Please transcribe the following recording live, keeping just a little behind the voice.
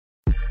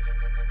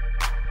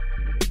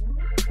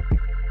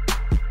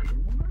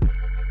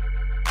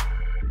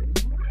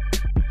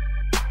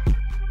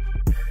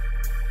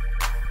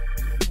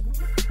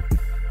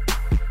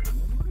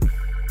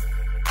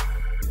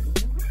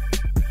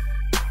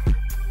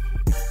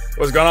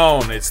What's going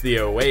on? It's the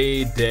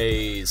Away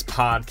Days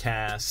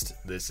podcast.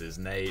 This is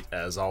Nate,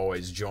 as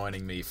always,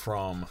 joining me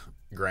from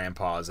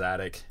Grandpa's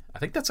Attic. I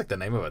think that's like the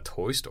name of a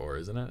toy store,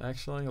 isn't it,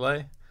 actually,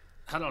 Lay?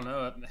 I don't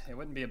know. It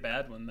wouldn't be a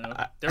bad one, though.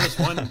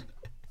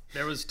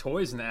 There was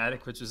Toys in the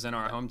Attic, which was in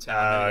our hometown.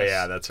 Oh,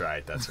 yeah, that's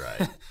right. I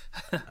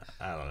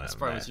don't know. That's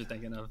probably what you're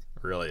thinking of.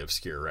 Really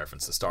obscure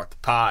reference to start the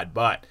pod,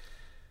 but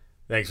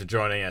thanks for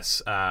joining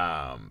us.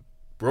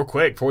 Real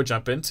quick, before we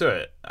jump into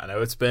it, I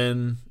know it's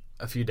been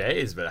a few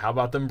days, but how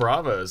about them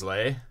Bravos,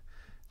 Lay?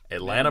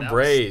 Atlanta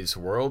Braves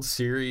World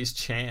Series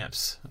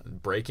champs,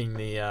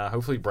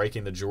 hopefully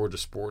breaking the Georgia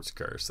sports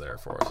curse there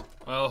for us.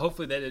 Well,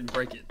 hopefully they didn't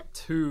break it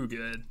too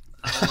good.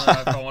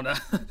 I don't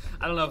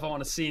know if I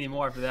want to see any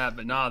more after that,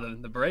 but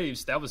the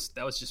Braves, that was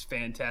just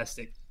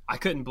fantastic. I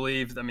couldn't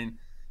believe. I mean,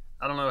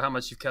 I don't know how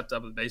much you've kept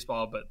up with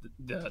baseball, but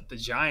the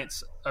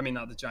Giants. I mean,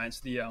 not the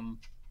Giants. Oh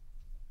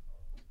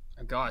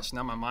gosh,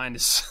 now my mind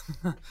is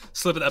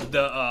slipping up.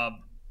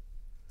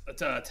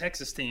 The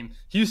Texas team,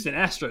 Houston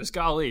Astros.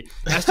 Golly,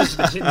 Astros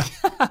have been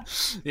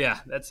hitting. Yeah,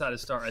 that's how to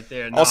start right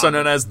there. Also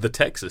known as the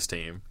Texas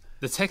team.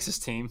 The Texas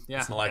team.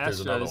 Yeah, it's not like Astros.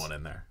 There's another one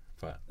in there.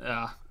 But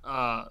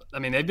I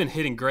mean, they've been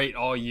hitting great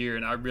all year,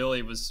 and I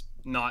really was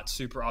not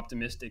super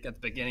optimistic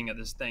at the beginning of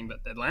this thing.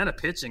 But the Atlanta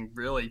pitching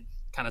really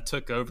kind of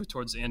took over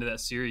towards the end of that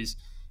series,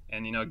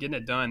 and getting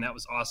it done, that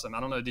was awesome. I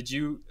don't know, did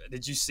you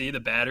see the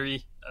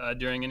battery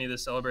during any of the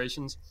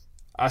celebrations?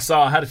 I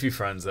had a few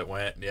friends that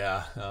went.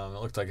 Yeah, it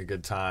looked like a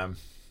good time.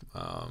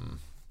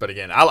 But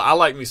again, I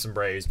like me some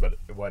Braves, but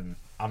it wasn't.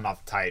 I'm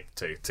not the type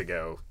to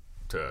go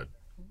to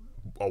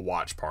a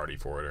watch party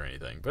for it or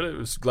anything. But it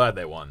was glad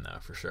they won, though,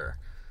 for sure.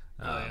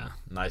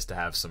 Nice to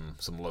have some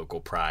local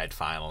pride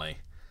finally.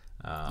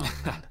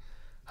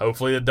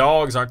 Hopefully the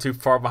dogs aren't too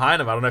far behind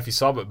them. I don't know if you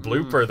saw, but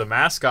Blooper, the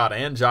mascot,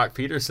 and Jock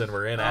Peterson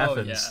were in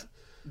Athens.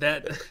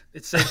 Yeah.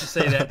 It's safe to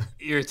say that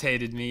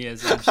irritated me,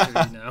 as I'm sure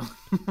you know.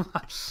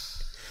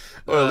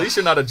 Well, at least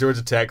you're not a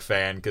Georgia Tech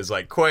fan, because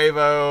like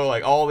Quavo,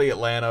 like all the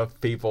Atlanta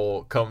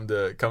people come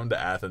to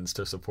Athens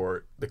to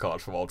support the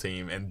college football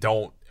team and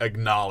don't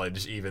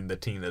acknowledge even the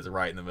team that's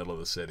right in the middle of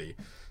the city.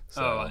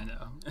 So, I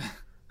know.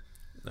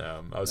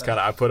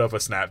 I put up a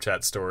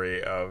Snapchat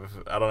story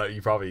of, I don't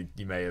know,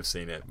 you may have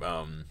seen it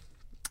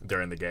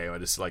during the game. I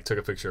just like took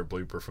a picture of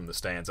Blooper from the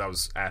stands. I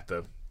was at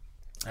the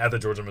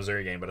Georgia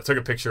Missouri game, but I took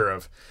a picture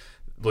of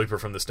Blooper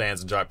from the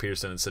stands and Jock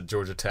Peterson and said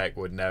Georgia Tech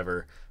would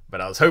never. But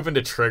I was hoping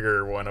to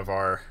trigger Ferg, one of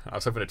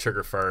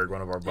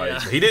our buddies. Yeah.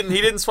 But he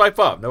didn't swipe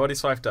up. Nobody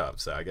swiped up.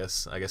 So I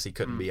guess he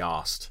couldn't be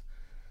asked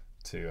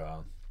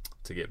to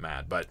get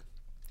mad. But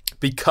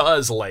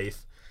because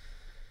Lath,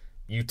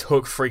 you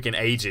took freaking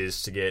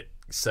ages to get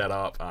set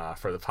up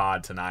for the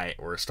pod tonight.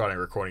 We're starting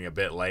recording a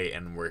bit late,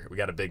 and we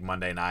got a big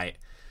Monday night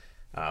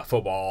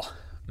football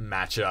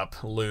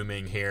matchup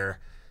looming here.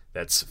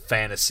 That's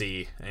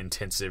fantasy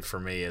intensive for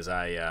me, as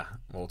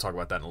we'll talk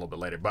about that in a little bit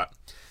later. But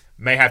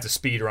may have to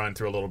speed run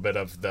through a little bit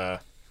of the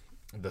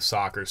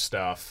soccer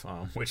stuff,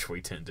 which we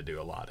tend to do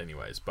a lot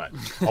anyways. But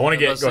I want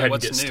to go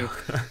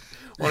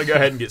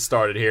ahead and get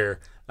started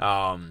here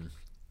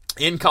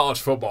in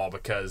college football,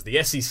 because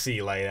the SEC,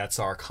 that's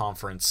our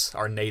conference,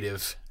 our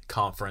native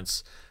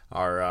conference,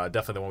 are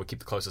definitely the one we keep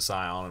the closest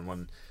eye on, and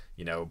when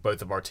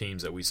both of our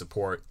teams that we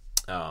support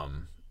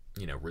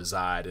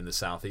reside in the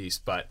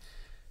Southeast. But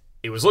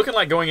it was looking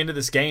like going into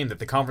this game that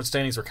the conference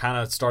standings were kind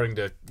of starting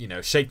to,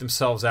 shake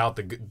themselves out,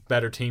 the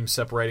better teams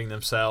separating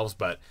themselves,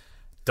 but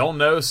don't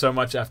know so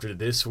much after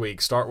this week.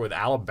 Start with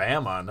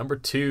Alabama, number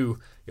 2,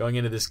 going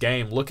into this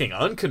game, looking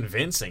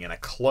unconvincing in a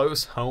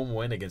close home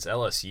win against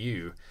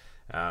LSU.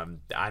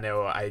 I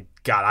know I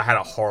had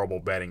a horrible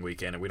betting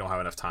weekend, and we don't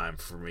have enough time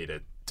for me to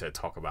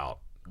talk about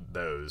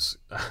those.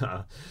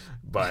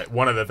 But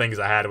one of the things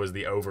I had was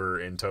the over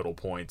in total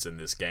points in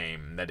this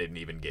game. That didn't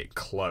even get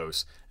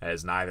close,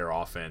 as neither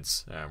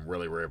offense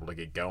really were able to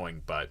get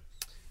going. But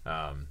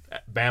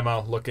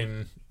Bama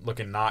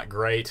looking not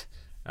great.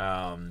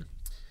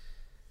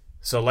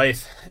 So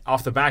Lath,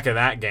 off the back of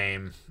that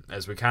game,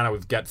 as we've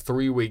got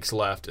 3 weeks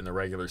left in the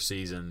regular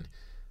season,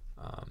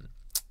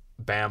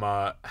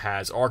 Bama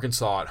has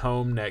Arkansas at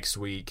home next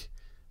week,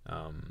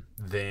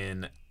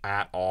 then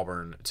at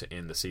Auburn to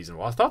end the season.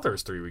 Well, I thought there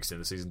was 3 weeks in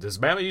the season. Does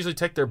Bama usually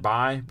take their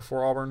bye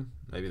before Auburn?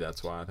 Maybe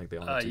that's why I think they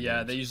only have 2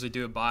 games. They usually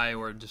do a bye,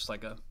 or just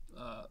like a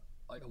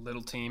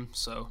little team.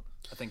 So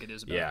I think it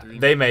is about 3.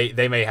 They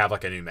may have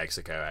like a New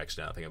Mexico,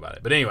 actually, now that I think about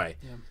it. But anyway,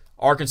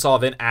 Arkansas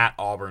then at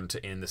Auburn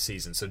to end the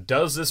season. So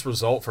does this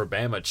result for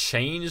Bama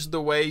change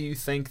the way you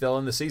think they'll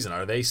end the season?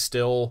 Are you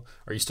still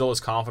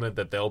as confident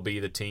that they'll be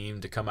the team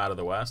to come out of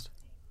the West?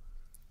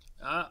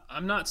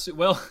 I'm not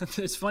well.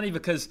 It's funny,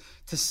 because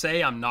to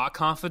say I'm not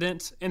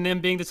confident in them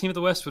being the team of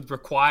the West would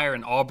require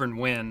an Auburn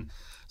win.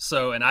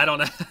 So, and I don't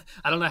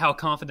know how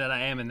confident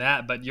I am in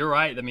that. But you're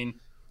right. I mean,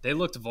 they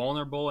looked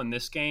vulnerable in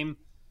this game.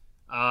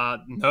 I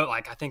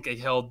think they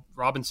held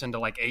Robinson to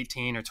like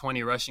 18 or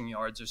 20 rushing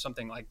yards or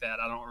something like that.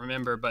 I don't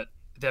remember, but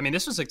I mean,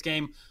 this was a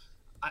game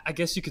I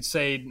guess you could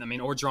say, I mean,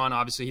 Orgeron,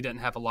 obviously he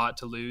didn't have a lot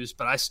to lose,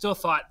 but I still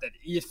thought that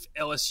if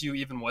LSU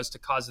even was to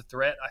cause a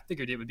threat, I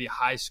figured it would be a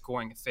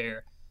high-scoring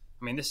affair.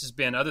 I mean, this has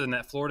been, other than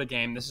that Florida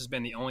game, this has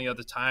been the only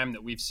other time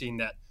that we've seen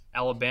that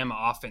Alabama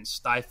offense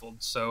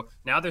stifled. So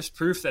now there's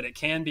proof that it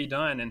can be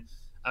done. And,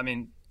 I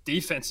mean,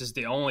 defense is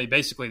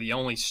basically the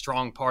only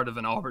strong part of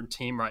an Auburn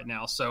team right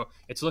now. So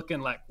it's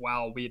looking like,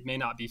 while we may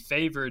not be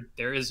favored,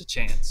 there is a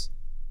chance.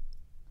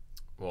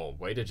 Well,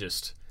 way to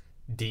just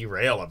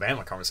derail a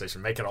Bama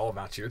conversation, make it all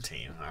about your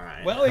team. All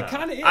right. Well, it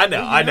kind of is. I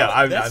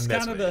know. That's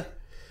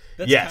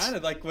kind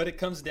of like what it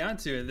comes down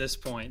to at this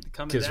point.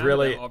 Coming down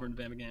really, to the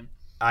Auburn-Bama game.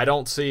 I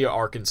don't see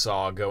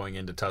Arkansas going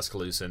into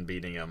Tuscaloosa and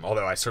beating them,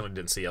 although I certainly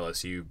didn't see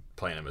LSU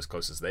playing them as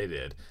close as they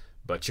did.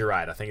 But you're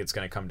right. I think it's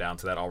going to come down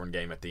to that Auburn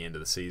game at the end of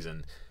the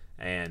season.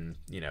 And,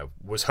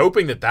 was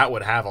hoping that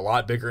would have a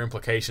lot bigger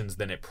implications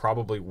than it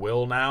probably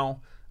will now.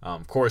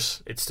 Of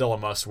course, it's still a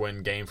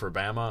must-win game for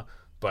Bama.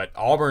 But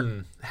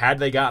Auburn, had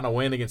they gotten a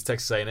win against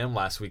Texas A&M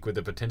last week, with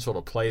the potential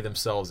to play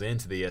themselves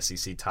into the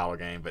SEC title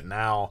game. But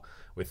now,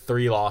 with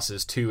 3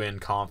 losses, 2 in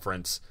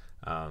conference,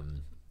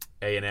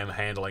 A&M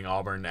handling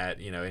Auburn at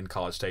in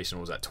College Station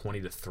was at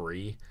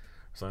 20-3,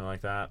 something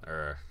like that,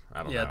 or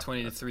I don't know. Yeah,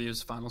 20-3 was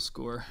the final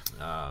score.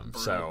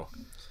 So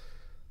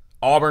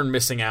Auburn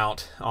missing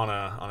out on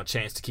a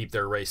chance to keep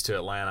their race to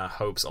Atlanta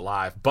hopes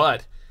alive,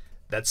 but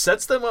that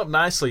sets them up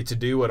nicely to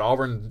do what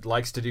Auburn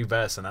likes to do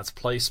best, and that's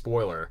play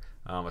spoiler.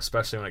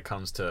 Especially when it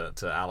comes to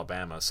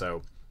Alabama.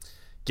 So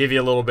give you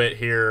a little bit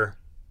here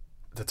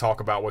to talk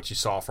about what you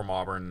saw from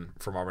Auburn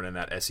in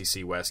that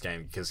SEC West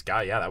game, because,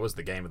 that was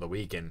the game of the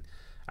week. And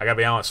I got to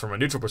be honest, from a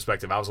neutral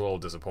perspective, I was a little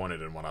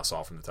disappointed in what I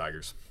saw from the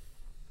Tigers.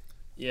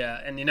 Yeah,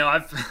 and,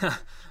 I've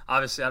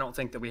obviously I don't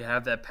think that we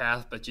have that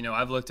path, but,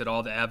 I've looked at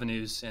all the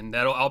avenues, and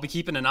I'll be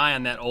keeping an eye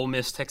on that Ole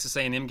Miss Texas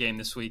A&M game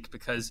this week,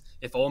 because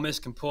if Ole Miss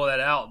can pull that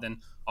out,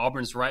 then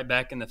Auburn's right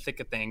back in the thick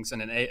of things,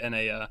 and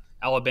an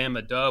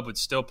Alabama dub would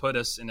still put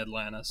us in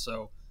Atlanta.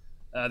 So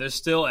there's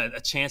still a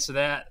chance of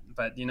that.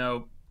 But,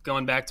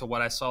 going back to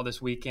what I saw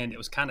this weekend, it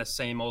was kind of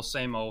same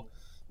old.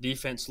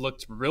 Defense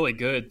looked really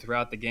good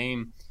throughout the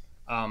game.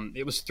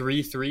 It was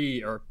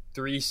 3-3 or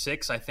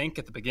 3-6, I think,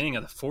 at the beginning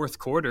of the fourth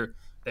quarter.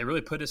 They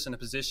really put us in a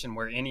position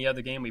where any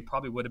other game we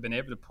probably would have been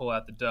able to pull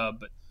out the dub.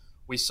 But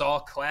we saw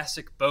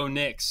classic Bo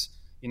Nix.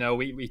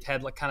 We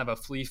had like kind of a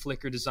flea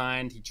flicker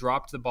design. He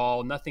dropped the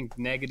ball. Nothing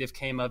negative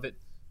came of it,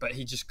 but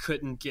he just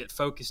couldn't get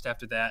focused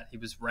after that. He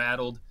was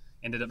rattled,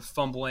 ended up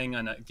fumbling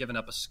and giving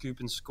up a scoop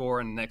and score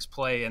in the next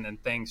play, and then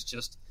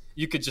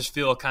you could just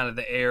feel kind of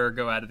the air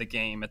go out of the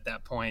game at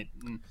that point,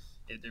 and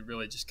it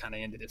really just kind of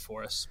ended it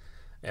for us.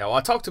 Yeah, well,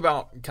 I talked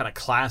about kind of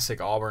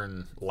classic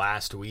Auburn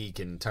last week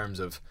in terms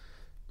of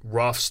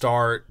rough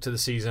start to the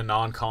season,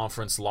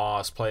 non-conference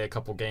loss, play a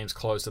couple games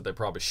close that they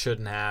probably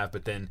shouldn't have,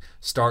 but then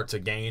start to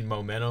gain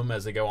momentum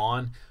as they go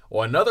on.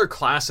 Well, another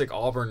classic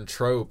Auburn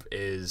trope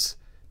is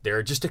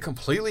they're just a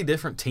completely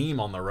different team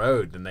on the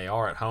road than they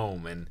are at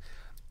home. And,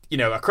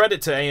 a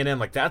credit to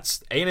A&M,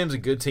 A&M's a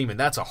good team, and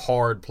that's a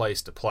hard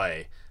place to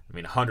play. I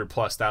mean,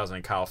 100,000+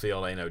 in Kyle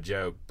Field ain't no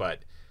joke, but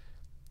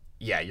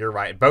yeah, you're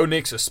right. Bo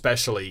Nix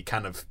especially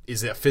kind of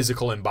is a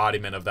physical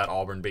embodiment of that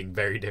Auburn being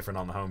very different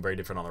on the home, very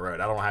different on the road.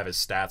 I don't have his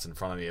stats in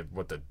front of me of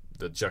what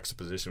the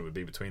juxtaposition would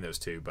be between those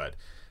two, but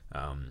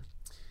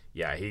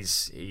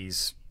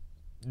he's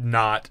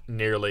not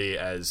nearly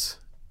as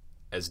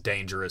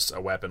dangerous a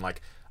weapon.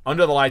 Like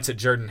under the lights at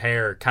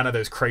Jordan-Hare, kind of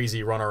those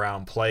crazy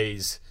runaround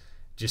plays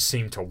just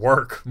seem to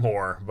work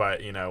more.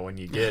 But when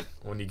you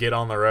get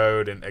on the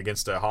road and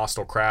against a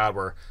hostile crowd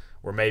where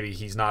maybe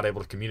he's not able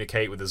to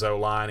communicate with his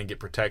O-line and get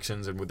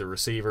protections and with the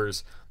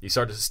receivers, you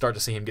start to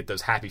see him get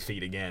those happy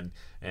feet again.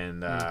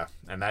 And that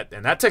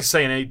Texas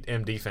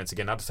A&M defense,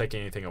 again, not to take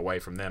anything away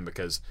from them,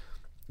 because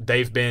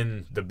they've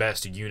been the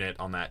best unit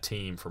on that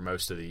team for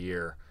most of the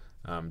year.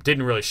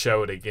 Didn't really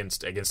show it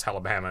against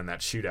Alabama in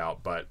that shootout,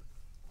 but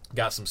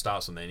got some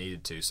stops when they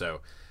needed to.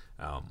 So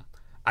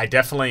I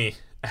definitely,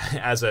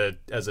 as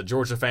a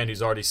Georgia fan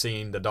who's already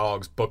seen the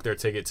Dogs book their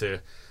ticket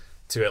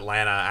to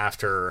Atlanta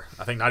after,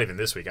 I think not even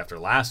this week, after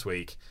last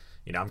week,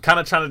 I'm kind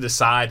of trying to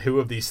decide who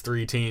of these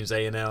 3 teams,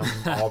 A&M,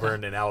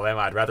 Auburn, and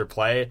Alabama, I'd rather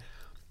play.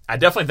 I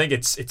definitely think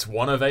it's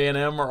one of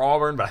A&M or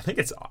Auburn, but I think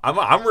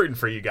I'm rooting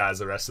for you guys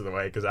the rest of the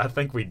way, because I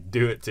think we'd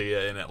do it to you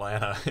in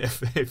Atlanta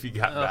if you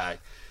got back.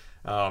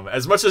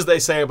 As much as they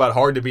say about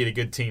hard to beat a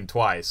good team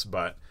twice,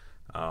 but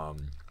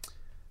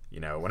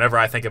whenever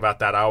I think about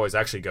that, I always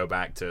actually go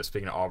back to,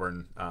 speaking of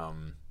Auburn,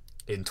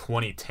 in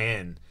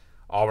 2010.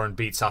 Auburn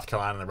beat South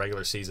Carolina in the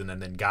regular season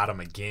and then got them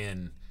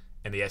again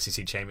in the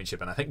SEC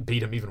championship, and I think beat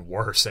them even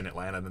worse in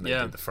Atlanta than they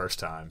did the first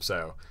time.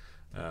 So,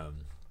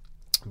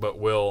 but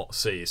we'll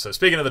see. So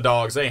speaking of the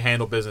Dogs, they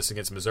handle business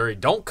against Missouri.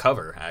 Don't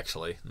cover,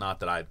 actually.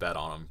 Not that I'd bet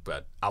on them,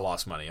 but I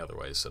lost money other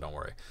ways, so don't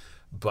worry.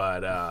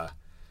 But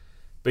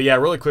yeah,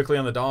 really quickly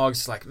on the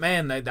Dogs, I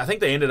think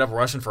they ended up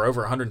rushing for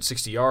over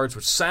 160 yards,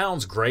 which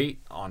sounds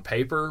great on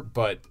paper,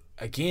 but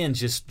again,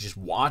 just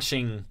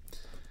watching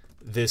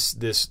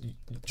this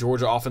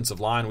Georgia offensive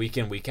line week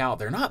in, week out,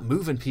 they're not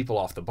moving people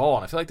off the ball.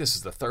 And I feel like this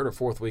is the third or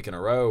fourth week in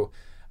a row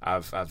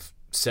I've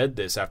said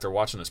this after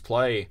watching us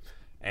play,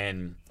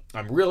 and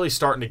I'm really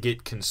starting to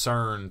get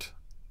concerned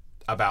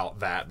about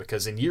that,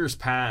 because in years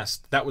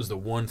past, that was the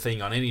one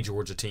thing on any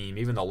Georgia team,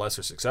 even the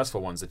lesser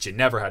successful ones, that you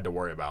never had to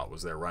worry about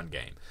was their run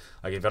game.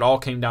 Like, if it all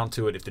came down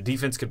to it, if the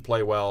defense could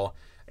play well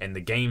and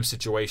the game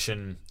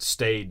situation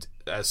stayed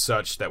as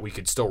such that we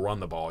could still run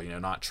the ball,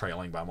 not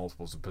trailing by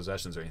multiples of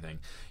possessions or anything,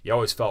 you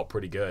always felt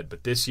pretty good.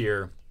 But this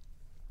year,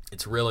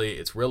 it's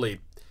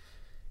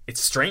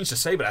strange to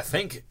say, but I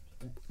think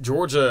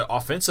Georgia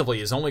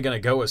offensively is only going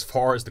to go as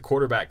far as the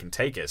quarterback can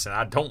take us, and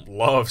I don't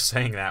love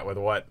saying that with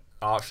what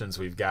options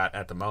we've got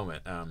at the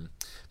moment.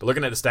 But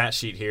looking at the stat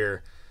sheet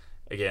here,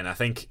 again, I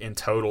think in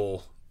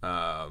total,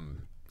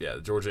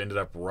 Georgia ended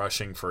up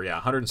rushing for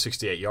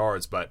 168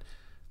 yards, but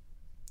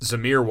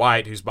Zamir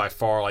White, who's by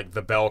far like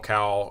the bell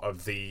cow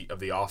of the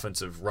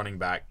offensive running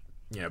back,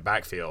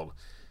 backfield,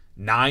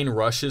 9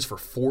 rushes for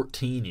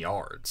 14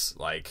 yards.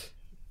 Like,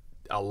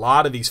 a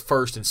lot of these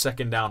first and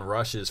second down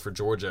rushes for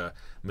Georgia,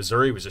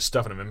 Missouri was just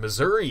stuffing them. And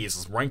Missouri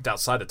is ranked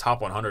outside the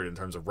top 100 in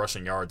terms of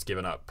rushing yards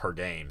given up per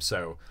game.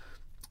 So,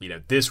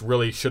 this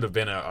really should have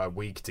been a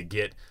week to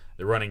get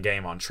the running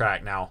game on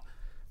track. Now,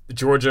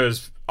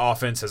 Georgia's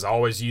offense has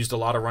always used a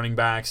lot of running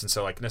backs, and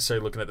so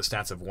necessarily looking at the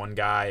stats of one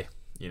guy,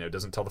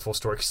 doesn't tell the full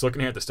story. Because looking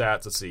here at the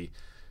stats, let's see,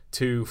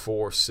 2,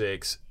 4,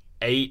 6,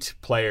 8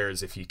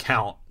 players, if you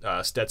count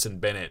Stetson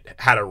Bennett,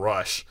 had a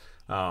rush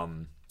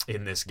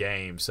in this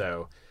game.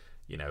 So,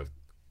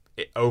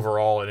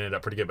 overall it ended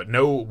up pretty good. But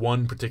no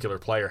one particular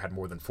player had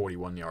more than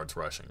 41 yards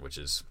rushing, which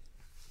is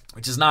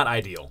not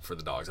ideal for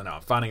the Dogs. I know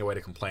I'm finding a way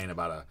to complain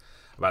about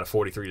a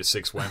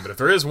 43-6 win, but if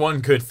there is one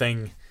good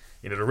thing,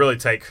 to really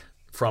take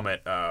from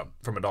it,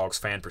 from a Dogs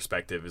fan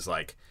perspective, is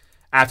like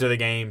after the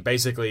game,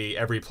 basically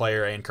every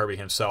player and Kirby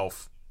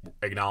himself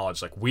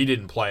acknowledged we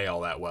didn't play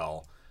all that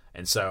well,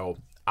 and so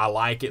I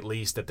like at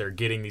least that they're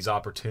getting these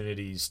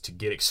opportunities to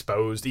get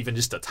exposed even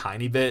just a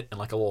tiny bit,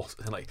 and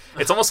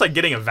it's almost like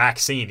getting a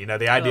vaccine.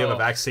 The idea of a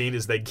vaccine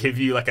is they give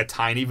you a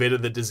tiny bit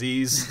of the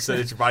disease so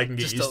that your body can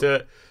get used to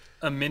it.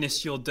 A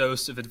minuscule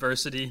dose of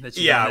adversity that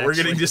we're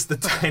getting just the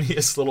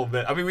tiniest little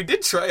bit. I mean, we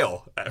did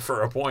trail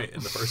for a point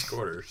in the first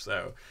quarter,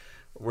 so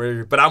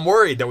but I'm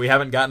worried that we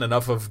haven't gotten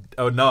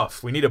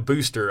enough. We need a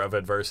booster of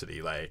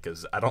adversity,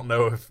 because I don't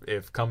know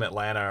if come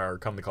Atlanta or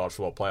come the college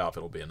football playoff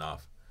it'll be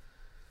enough.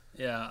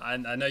 Yeah, I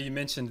know you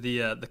mentioned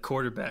the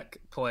quarterback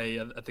play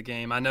at the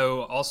game. I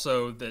know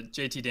also that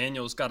JT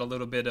Daniels got a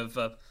little bit of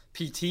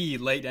PT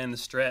late in the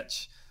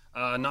stretch.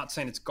 Not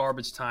saying it's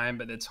garbage time,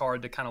 but it's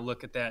hard to kind of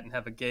look at that and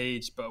have a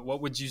gauge. But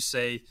what would you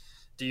say?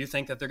 Do you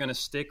think that they're going to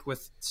stick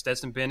with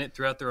Stetson Bennett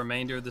throughout the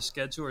remainder of the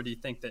schedule, or do you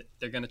think that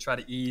they're going to try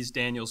to ease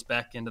Daniels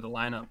back into the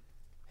lineup?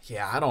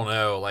 Yeah, I don't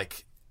know.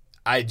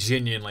 I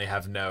genuinely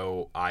have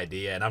no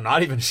idea, and I'm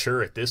not even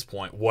sure at this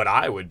point what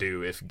I would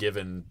do if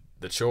given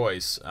the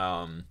choice.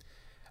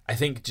 I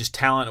think just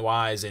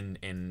talent-wise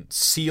and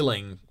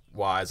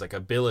ceiling-wise,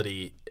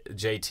 ability,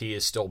 JT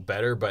is still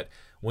better, but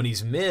when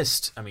he's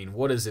missed, I mean,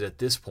 what is it at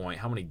this point?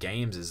 How many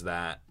games is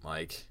that?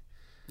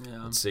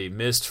 Let's see,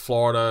 missed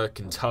Florida,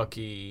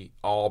 Kentucky,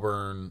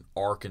 Auburn,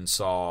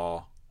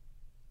 Arkansas,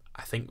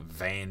 I think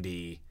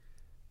Vandy,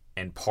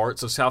 and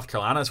parts of South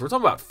Carolina. So we're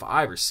talking about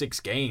 5 or 6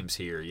 games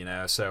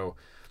here, So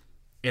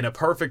in a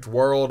perfect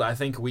world, I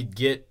think we'd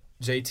get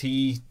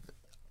JT,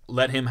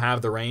 let him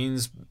have the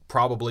reins,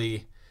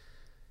 probably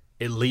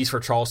at least for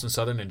Charleston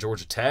Southern and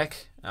Georgia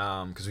Tech,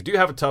 because we do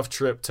have a tough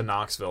trip to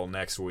Knoxville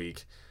next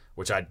week,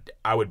 which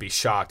I would be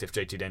shocked if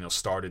JT Daniels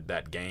started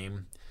that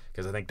game,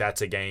 because I think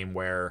that's a game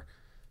where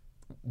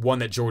one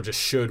that Georgia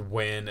should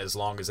win as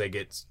long as they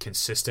get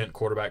consistent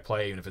quarterback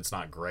play, even if it's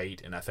not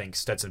great. And I think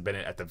Stetson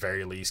Bennett at the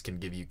very least can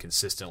give you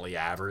consistently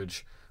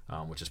average,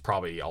 which is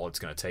probably all it's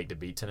going to take to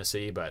beat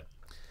Tennessee. But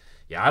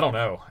yeah, I don't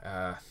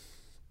know.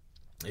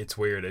 It's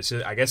weird.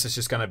 I guess it's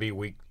just going to be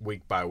week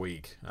by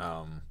week.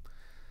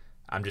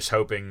 I'm just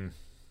hoping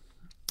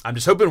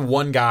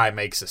one guy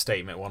makes a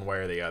statement one way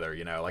or the other.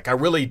 I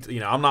really,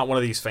 I'm not one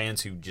of these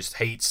fans who just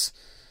hates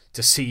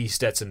to see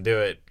Stetson do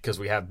it because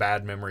we have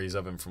bad memories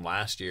of him from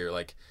last year.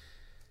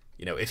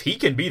 If he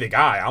can be the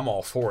guy, I'm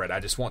all for it. I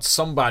just want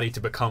somebody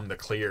to become the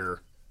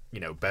clear,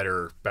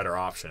 better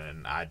option,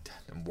 and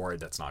I'm worried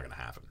that's not going to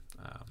happen.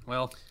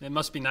 Well, it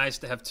must be nice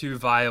to have 2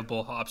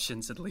 viable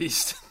options at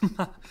least.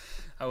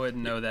 I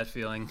wouldn't know that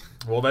feeling.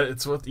 Well,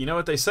 it's what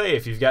what they say: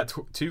 if you've got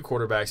 2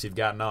 quarterbacks, you've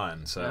got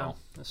none. So yeah,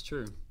 that's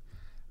true.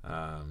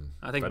 I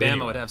think Bama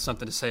anyway, would have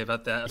something to say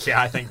about that. Yeah,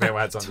 I think Bama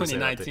had something to say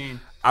about that. 2019.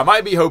 I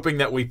might be hoping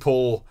that we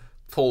pull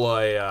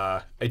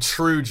a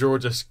true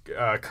Georgia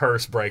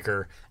curse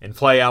breaker and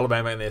play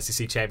Alabama in the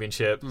SEC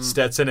championship.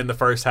 Stetson in the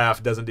first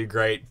half doesn't do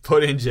great.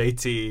 Put in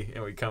JT,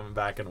 and we come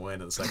back and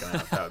win in the second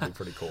half. That would be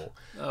pretty cool.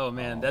 Oh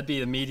man, that'd be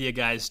the media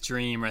guy's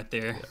dream right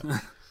there. Yeah.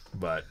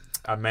 But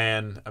a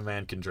man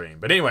can dream.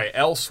 But anyway,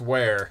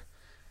 elsewhere,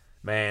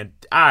 Man,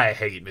 I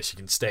hate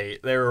Michigan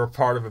State. They were a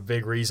part of a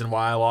big reason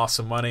why I lost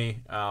some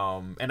money.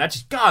 And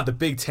the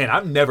Big Ten.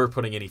 I'm never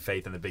putting any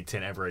faith in the Big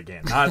Ten ever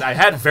again. I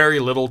had very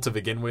little to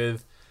begin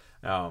with.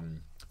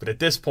 But at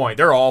this point,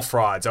 they're all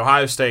frauds.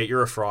 Ohio State,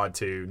 you're a fraud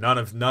too. None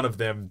of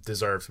them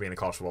deserve to be in the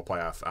college football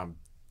playoff.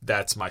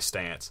 That's my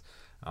stance.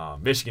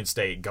 Michigan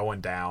State going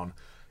down.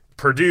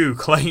 Purdue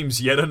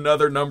claims yet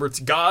another number.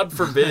 God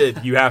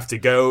forbid you have to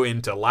go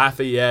into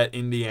Lafayette,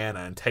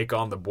 Indiana, and take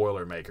on the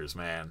Boilermakers,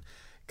 man.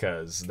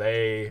 Because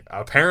they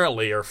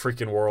apparently are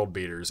freaking world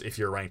beaters if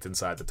you're ranked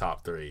inside the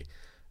top 3.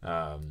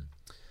 But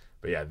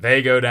yeah,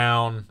 they go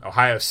down.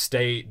 Ohio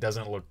State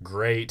doesn't look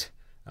great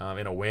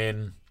in a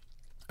win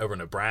over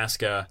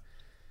Nebraska.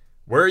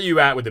 Where are you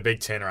at with the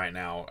Big Ten right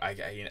now?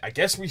 I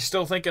guess we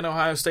still thinking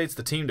Ohio State's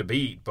the team to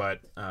beat,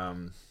 but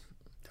I'm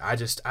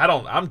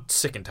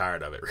sick and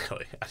tired of it,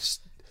 really. I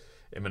just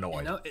am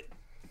annoyed.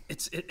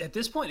 At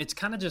this point, it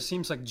kind of just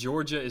seems like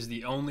Georgia is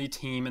the only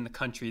team in the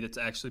country that's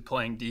actually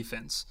playing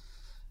defense.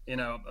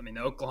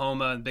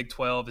 Oklahoma and Big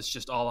 12 is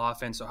just all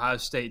offense. Ohio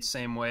State,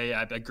 same way.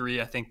 I agree.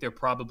 I think they're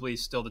probably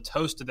still the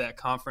toast of that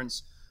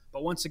conference.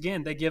 But once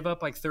again, they give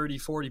up like 30,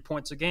 40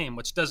 points a game,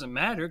 which doesn't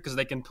matter because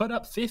they can put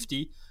up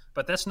 50,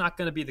 but that's not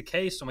going to be the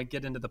case when we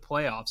get into the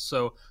playoffs.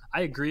 So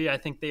I agree. I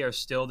think they are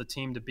still the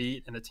team to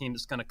beat and the team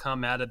that's going to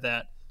come out of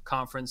that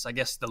conference, I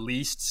guess, the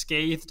least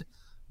scathed.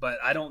 But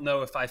I don't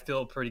know if I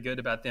feel pretty good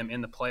about them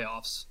in the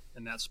playoffs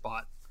in that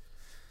spot.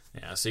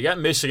 Yeah, so you got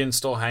Michigan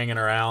still hanging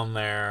around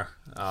there.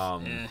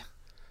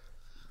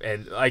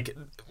 And,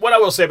 what I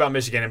will say about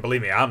Michigan, and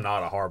believe me, I'm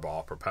not a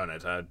Harbaugh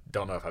proponent. I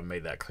don't know if I've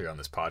made that clear on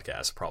this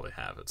podcast. I probably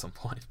have at some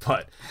point.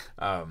 But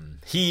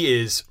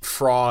he is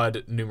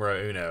fraud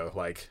numero uno,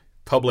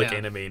 public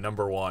enemy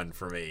number 1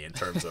 for me in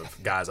terms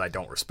of guys I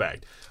don't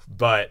respect.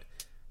 But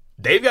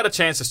they've got a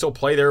chance to still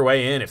play their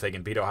way in if they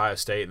can beat Ohio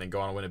State and then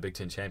go on and win a Big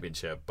Ten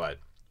championship. But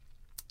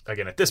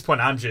again, at this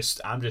point, I'm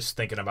just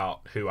thinking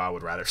about who I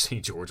would rather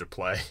see Georgia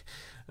play.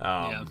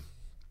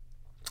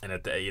 And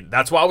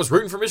that's why I was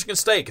rooting for Michigan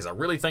State, because I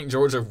really think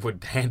Georgia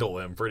would handle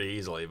them pretty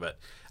easily. But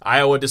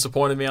Iowa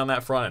disappointed me on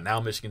that front, and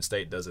now Michigan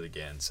State does it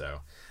again.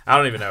 So I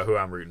don't even know who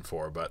I'm rooting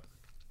for. But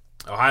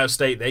Ohio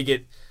State,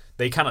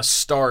 they kind of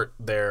start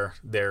their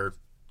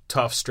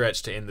tough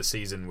stretch to end the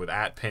season with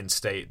at Penn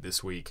State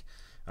this week.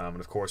 And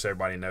of course,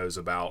 everybody knows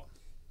about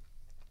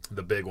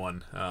the big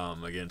one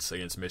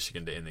against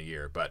Michigan to end the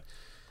year. But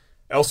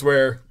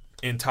elsewhere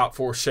in top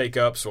 4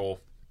 shakeups, well,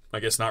 I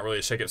guess not really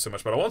a shakeup so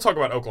much, but I want to talk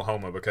about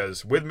Oklahoma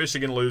because with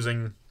Michigan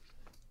losing,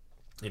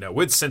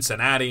 with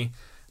Cincinnati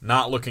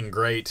not looking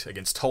great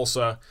against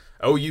Tulsa,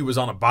 OU was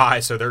on a bye,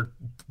 so they're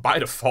by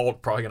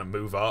default probably going to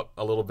move up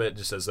a little bit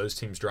just as those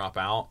teams drop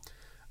out.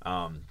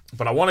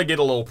 But I want to get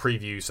a little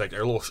preview,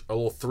 a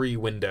little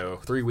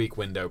 3-week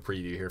window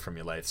preview here from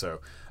you, Lath. So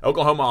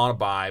Oklahoma on a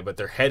bye, but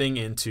they're heading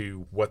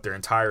into what their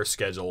entire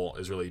schedule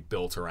is really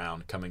built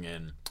around coming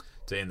in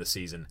to end the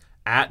season.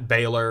 At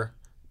Baylor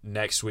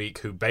next week,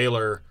 who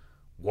Baylor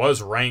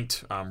was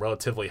ranked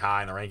relatively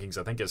high in the rankings.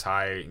 I think as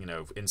high,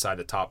 inside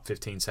the top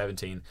 15,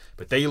 17.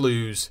 But they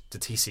lose to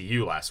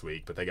TCU last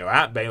week. But they go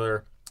at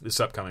Baylor this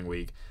upcoming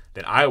week.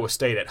 Then Iowa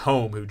State at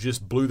home, who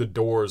just blew the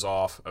doors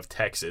off of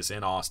Texas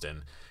in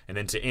Austin. And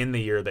then to end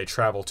the year, they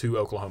travel to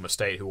Oklahoma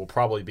State, who will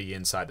probably be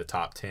inside the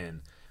top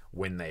 10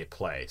 when they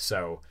play.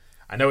 So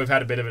I know we've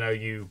had a bit of an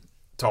OU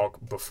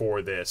talk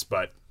before this,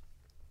 but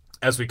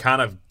as we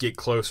kind of get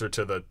closer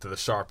to the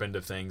sharp end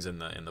of things in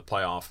the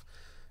playoff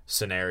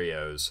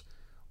scenarios,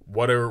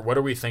 what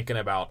are we thinking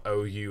about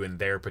OU and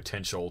their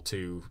potential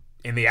to,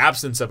 in the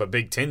absence of a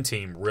Big Ten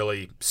team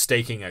really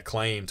staking a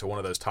claim to one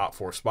of those top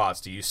 4 spots?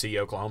 Do you see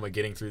Oklahoma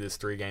getting through this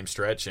 3-game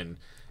stretch and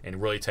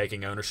really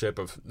taking ownership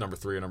of number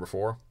 3 or number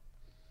 4?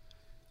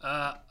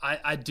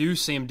 I do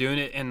see him doing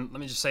it, and let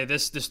me just say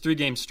this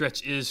 3-game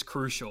stretch is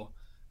crucial.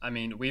 I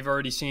mean, we've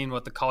already seen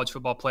what the College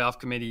Football Playoff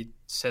Committee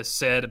has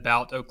said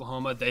about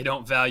Oklahoma. They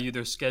don't value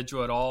their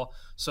schedule at all,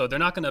 so they're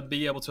not going to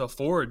be able to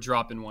afford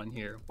dropping one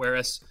here.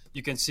 Whereas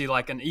you can see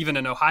even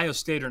an Ohio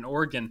State or an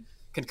Oregon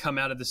can come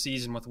out of the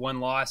season with 1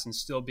 loss and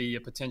still be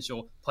a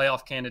potential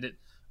playoff candidate.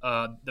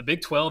 The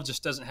Big 12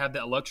 just doesn't have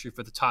that luxury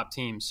for the top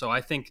teams. So I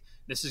think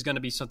this is going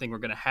to be something we're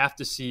going to have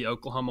to see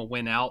Oklahoma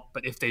win out.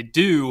 But if they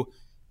do,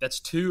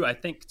 that's 2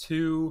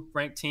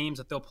 ranked teams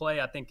that they'll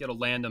play. I think it'll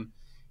land them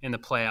in the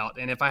playout.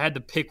 And if I had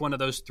to pick one of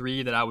those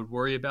 3 that I would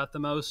worry about the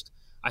most,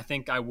 I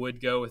think I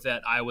would go with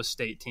that Iowa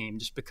State team,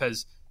 just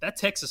because that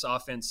Texas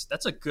offense,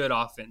 that's a good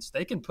offense.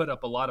 They can put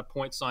up a lot of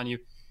points on you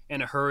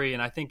in a hurry,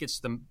 and I think it's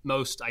the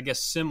most,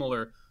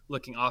 similar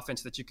looking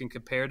offense that you can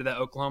compare to that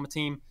Oklahoma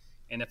team.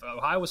 And if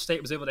Iowa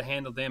State was able to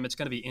handle them, it's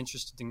going to be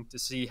interesting to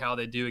see how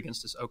they do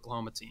against this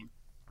Oklahoma team.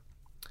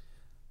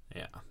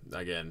 Yeah,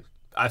 again,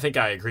 I think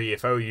I agree.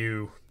 If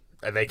OU,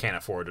 they can't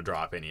afford to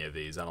drop any of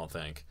these, I don't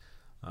think.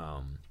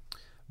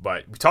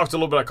 But we talked a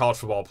little bit about college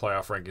football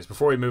playoff rankings.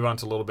 Before we move on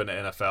to a little bit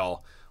of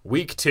NFL,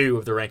 week 2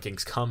 of the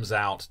rankings comes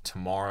out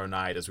tomorrow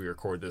night as we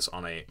record this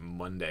on a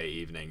Monday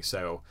evening.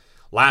 So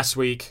last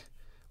week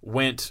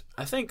went,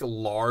 I think,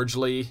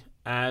 largely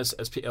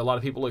a lot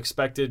of people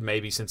expected.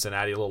 Maybe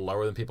Cincinnati a little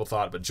lower than people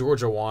thought, but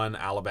Georgia 1,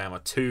 Alabama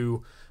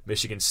 2,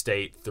 Michigan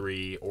State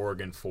 3,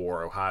 Oregon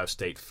 4, Ohio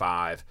State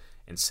 5,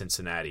 and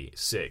Cincinnati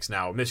 6.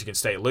 Now, Michigan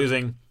State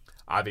losing,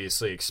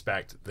 obviously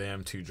expect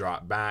them to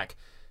drop back.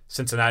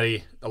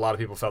 Cincinnati, a lot of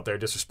people felt they were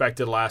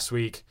disrespected last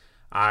week.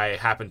 I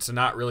happen to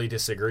not really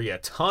disagree a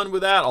ton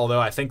with that, although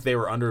I think they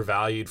were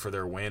undervalued for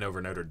their win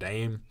over Notre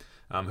Dame,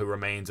 who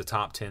remains a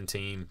top 10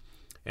 team.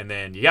 And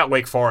then you got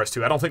Wake Forest,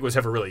 who I don't think was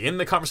ever really in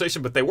the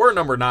conversation, but they were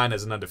number 9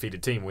 as an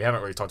undefeated team. We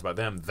haven't really talked about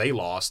them. They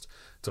lost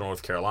to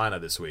North Carolina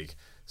this week.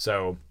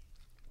 So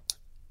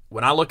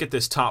when I look at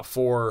this top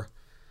 4,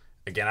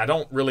 again, I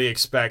don't really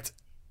expect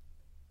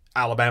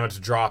Alabama to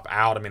drop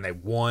out. I mean, they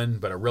won,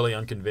 but a really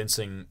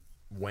unconvincing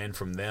win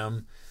from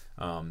them.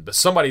 But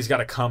somebody's got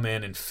to come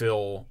in and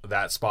fill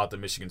that spot that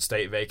Michigan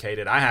State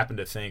vacated. I happen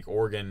to think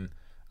Oregon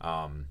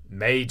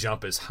may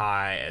jump as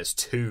high as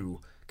 2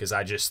 because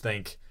I just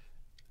think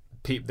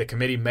the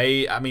committee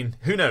may, I mean,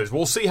 who knows?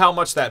 We'll see how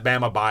much that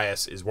Bama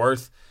bias is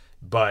worth,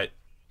 but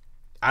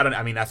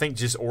I think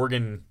just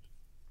Oregon,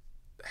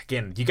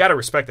 again, you got to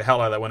respect the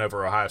hell out of that win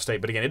over Ohio State,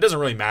 but again, it doesn't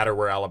really matter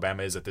where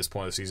Alabama is at this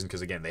point of the season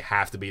because, again, they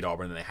have to beat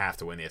Auburn and they have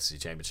to win the SEC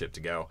championship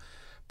to go.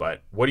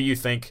 But what do you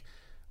think?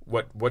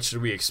 What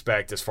should we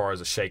expect as far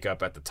as a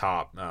shakeup at the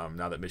top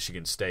now that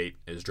Michigan State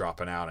is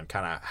dropping out, and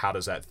kind of how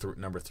does that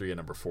number 3 and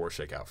number 4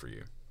 shake out for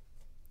you?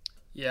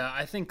 Yeah,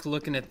 I think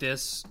looking at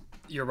this,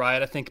 you're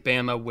right. I think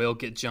Bama will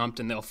get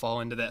jumped and they'll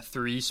fall into that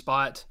 3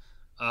 spot.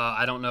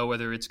 I don't know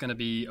whether it's going to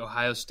be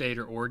Ohio State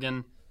or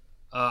Oregon.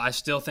 I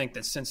still think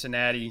that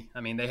Cincinnati,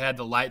 I mean, they had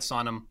the lights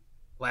on them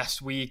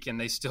last week and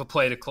they still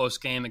played a close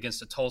game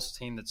against a Tulsa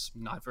team that's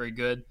not very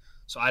good.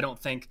 So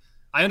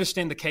I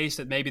understand the case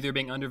that maybe they're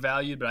being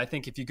undervalued, but I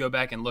think if you go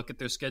back and look at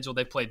their schedule,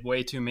 they played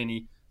way too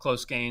many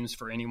close games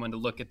for anyone to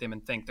look at them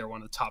and think they're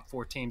one of the top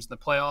 4 teams in the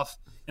playoff.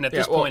 And at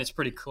this point, it's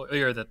pretty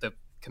clear that the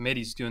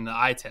committee's doing the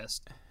eye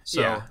test.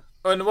 So, yeah.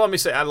 And let me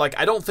say,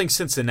 I don't think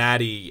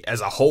Cincinnati as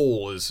a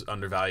whole is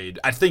undervalued.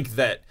 I think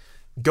that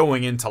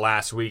going into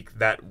last week,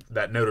 that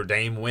Notre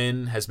Dame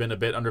win has been a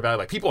bit undervalued.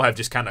 Like, people have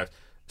just kind of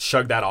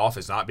shrugged that off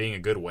as not being a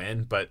good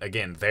win. But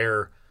again,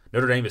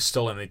 Notre Dame is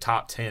still in the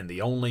top 10.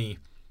 The only,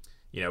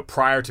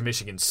 prior to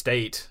Michigan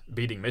State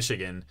beating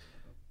Michigan,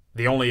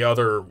 the only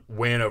other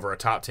win over a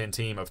top 10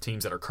 team of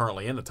teams that are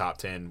currently in the top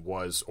 10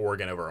 was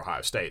Oregon over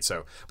Ohio State.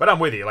 So, but I'm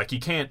with you. Like, you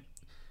can't.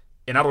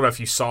 And I don't know if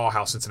you saw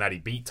how Cincinnati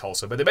beat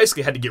Tulsa, but they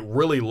basically had to get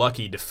really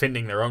lucky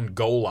defending their own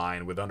goal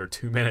line with under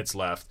 2 minutes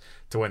left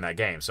to win that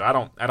game. So I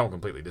don't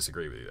completely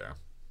disagree with you there.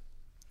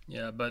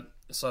 Yeah, but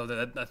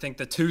I think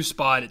the 2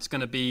 spot, it's going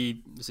to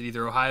be, is it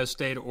either Ohio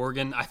State or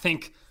Oregon? I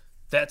think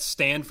that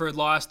Stanford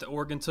loss that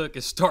Oregon took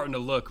is starting to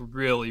look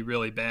really,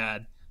 really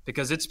bad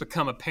because it's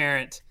become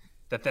apparent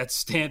that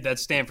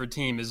Stanford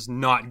team is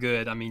not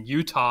good. I mean,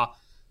 Utah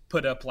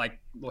put up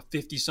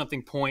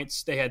 50-something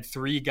points. They had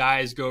 3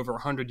 guys go over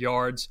 100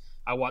 yards.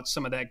 I watched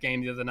some of that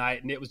game the other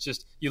night, and it was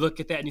just, you look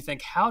at that and you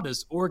think, how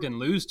does Oregon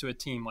lose to a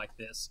team like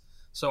this?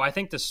 So I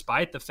think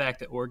despite the fact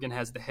that Oregon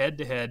has the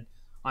head-to-head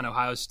on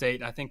Ohio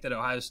State, I think that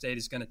Ohio State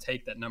is going to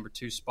take that number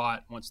 2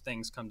 spot once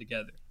things come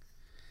together.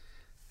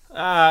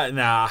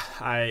 Nah,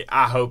 I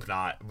hope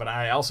not. But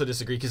I also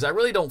disagree because I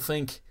really don't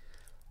think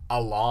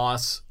a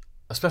loss,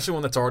 especially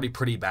one that's already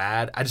pretty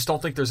bad, I just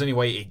don't think there's any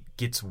way it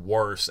gets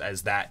worse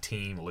as that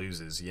team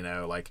loses,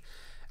 Like,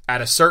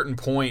 at a certain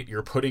point,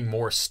 you're putting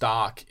more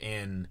stock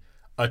in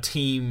a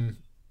team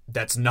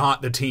that's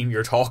not the team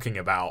you're talking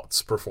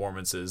about's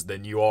performances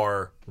than you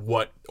are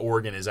what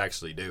Oregon is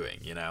actually doing,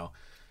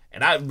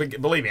 And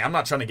believe me, I'm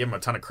not trying to give them a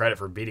ton of credit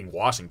for beating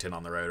Washington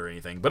on the road or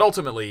anything, but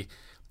ultimately,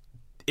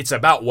 it's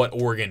about what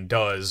Oregon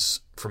does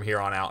from here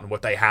on out and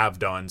what they have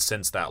done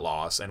since that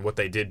loss and what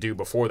they did do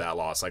before that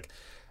loss. Like,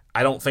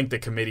 I don't think the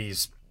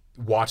committee's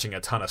watching a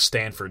ton of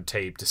Stanford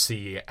tape to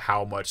see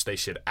how much they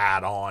should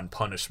add on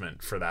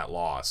punishment for that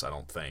loss. I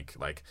don't think.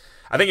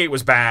 I think it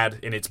was bad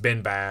and it's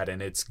been bad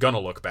and it's gonna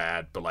look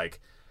bad, but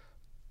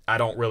I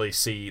don't really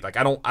see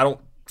I don't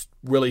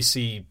really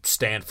see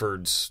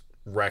Stanford's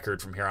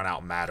record from here on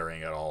out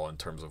mattering at all in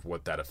terms of how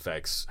that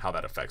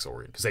affects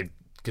Oregon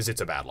because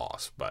it's a bad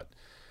loss, but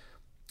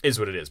is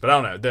what it is. But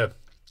I don't know.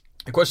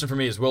 The question for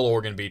me is, will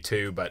Oregon be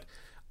 2? But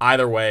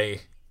either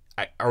way,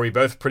 are we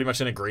both pretty much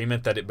in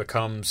agreement that it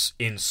becomes,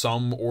 in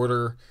some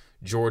order,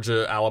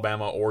 Georgia,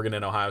 Alabama, Oregon,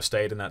 and Ohio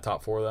State in that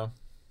top 4, though?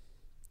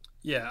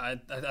 Yeah,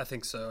 I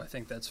think so. I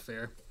think that's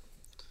fair.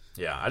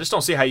 Yeah, I just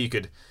don't see how you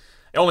could.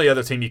 The only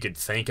other team you could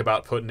think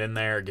about putting in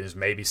there is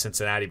maybe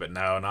Cincinnati, but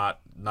no,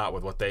 not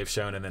with what they've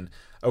shown. And then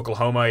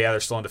Oklahoma, yeah, they're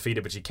still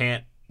undefeated, but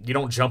you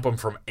don't jump them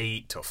from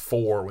 8 to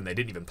 4 when they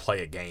didn't even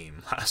play a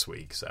game last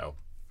week. So,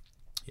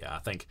 yeah, I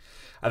think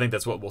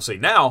that's what we'll see.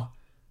 Now,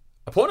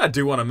 a point I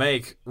do want to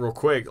make real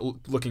quick,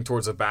 looking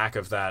towards the back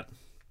of that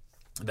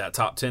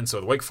top 10. So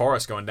the Wake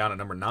Forest going down at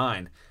number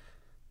 9.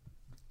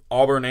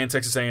 Auburn and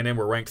Texas A&M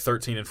were ranked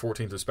 13th and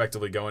 14th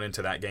respectively going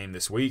into that game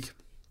this week.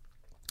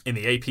 In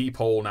the AP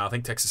poll now, I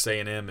think Texas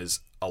A&M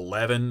is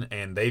 11,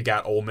 and they've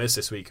got Ole Miss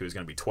this week, who's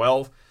going to be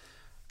 12.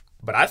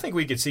 But I think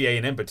we could see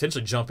A&M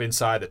potentially jump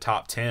inside the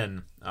top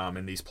 10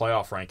 in these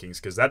playoff rankings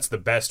because that's the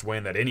best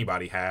win that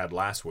anybody had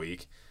last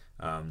week.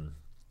 And,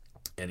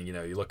 you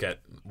know, you look at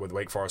with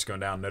Wake Forest going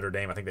down, Notre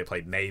Dame, I think they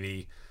played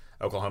Navy,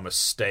 Oklahoma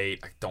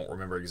State. I don't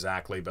remember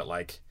exactly, but,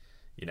 like,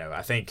 you know,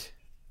 I think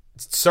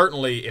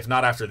certainly if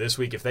not after this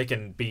week, if they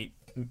can beat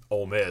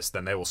Ole Miss,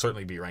 then they will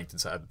certainly be ranked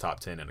inside the top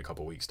 10 in a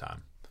couple weeks'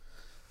 time.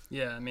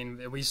 Yeah, I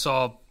mean, we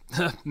saw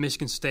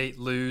Michigan State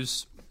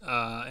lose.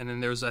 And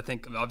then there's, I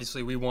think,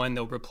 obviously we won,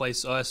 they'll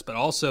replace us, but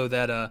also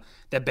that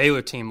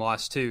Baylor team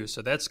lost too.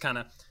 So that's kind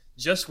of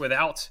just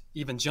without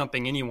even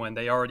jumping anyone,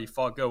 they already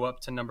go up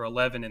to number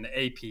 11 in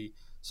the AP.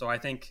 So I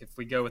think if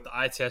we go with the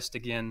eye test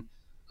again,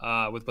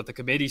 with what the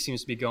committee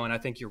seems to be going, I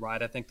think you're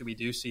right. I think that we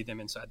do see them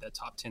inside that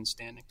top 10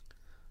 standing.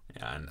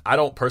 Yeah, and I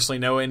don't personally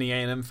know any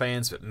A&M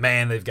fans, but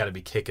man, they've got to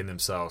be kicking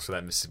themselves for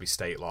that Mississippi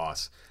State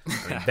loss.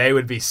 I mean, they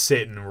would be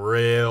sitting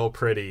real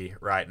pretty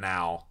right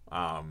now.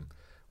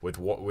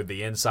 With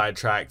the inside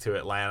track to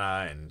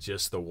Atlanta and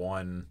just the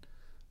one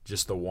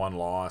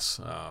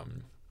loss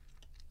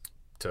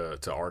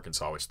to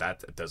Arkansas, which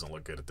that doesn't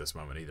look good at this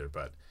moment either.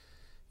 But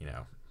you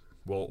know,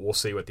 we'll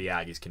see what the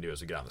Aggies can do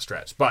as we get on the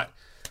stretch. But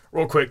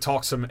real quick,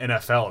 talk some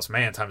NFL. As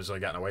man, time has really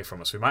gotten away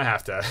from us. We might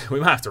have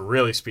to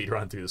really speed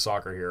run through the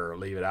soccer here or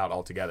leave it out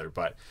altogether.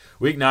 But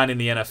Week 9 in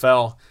the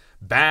NFL.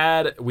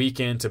 Bad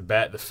weekend to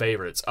bet the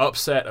favorites.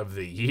 Upset of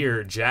the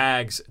year.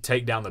 Jags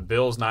take down the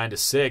Bills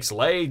 9-6.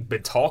 Lay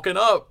been talking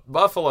up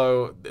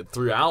Buffalo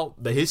throughout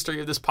the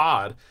history of this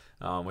pod,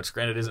 which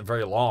granted isn't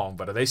very long,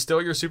 but are they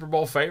still your Super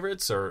Bowl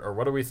favorites, or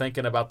what are we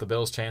thinking about the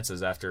Bills'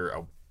 chances after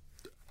a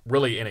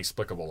really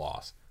inexplicable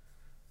loss?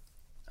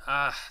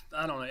 I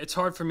don't know. It's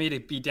hard for me to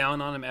be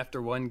down on them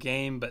after one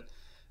game, but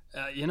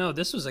you know,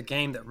 this was a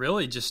game that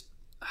really just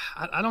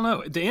I don't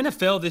know. The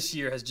NFL this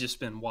year has just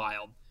been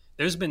wild.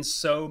 There's been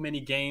so many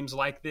games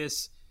like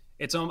this.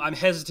 I'm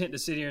hesitant to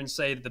sit here and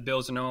say that the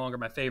Bills are no longer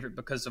my favorite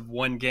because of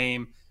one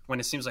game when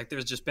it seems like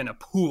there's just been a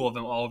pool of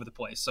them all over the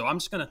place. So I'm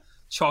just going to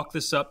chalk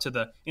this up to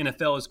the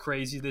NFL is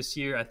crazy this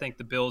year. I think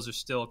the Bills are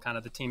still kind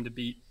of the team to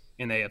beat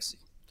in the AFC.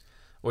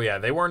 Well, yeah,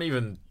 they weren't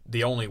even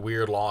the only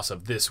weird loss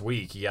of this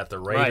week. You got the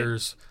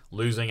Raiders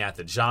losing at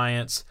the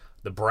Giants.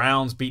 The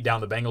Browns beat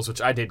down the Bengals,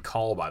 which I did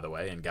call, by the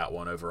way, and got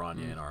one over on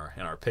you in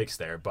our picks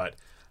there. But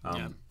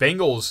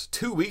Bengals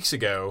 2 weeks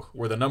ago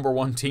were the number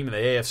one team in the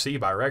AFC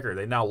by record.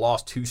 They now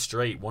lost 2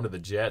 straight, one to the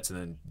Jets, and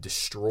then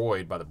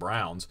destroyed by the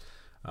Browns,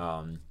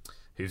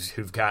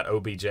 who've got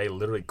OBJ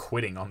literally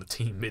quitting on the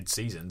team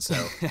midseason.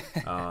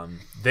 So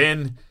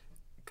then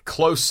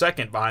close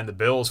second behind the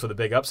Bills for the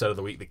big upset of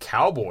the week. The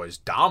Cowboys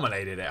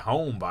dominated at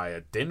home by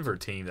a Denver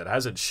team that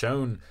hasn't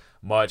shown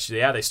much.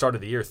 Yeah, they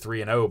started the year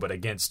 3-0, but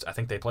against, I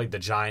think they played the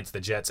Giants, the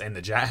Jets, and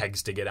the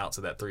Jags to get out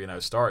to that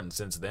 3-0 start, and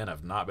since then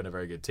have not been a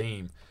very good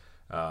team.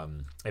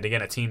 And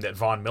again, a team that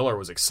Von Miller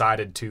was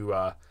excited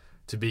to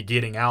be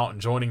getting out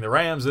and joining the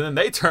Rams, and then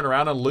they turn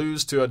around and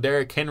lose to a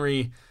Derrick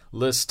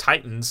Henry-less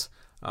Titans,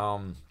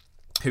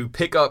 who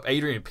pick up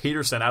Adrian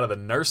Peterson out of the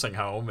nursing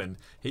home, and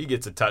he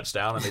gets a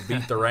touchdown, and they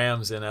beat the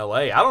Rams in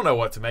L.A. I don't know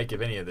what to make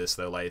of any of this,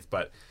 though, Lath,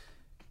 but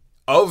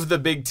of the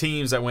big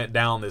teams that went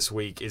down this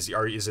week, is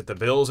it the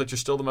Bills that you're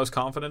still the most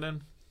confident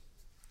in?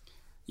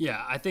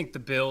 Yeah, I think the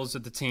Bills are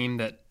the team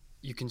that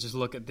you can just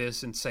look at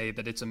this and say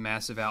that it's a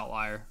massive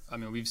outlier. I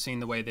mean, we've seen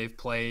the way they've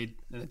played,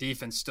 and the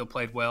defense still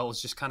played well.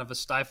 It's just kind of a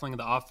stifling of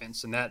the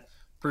offense, and that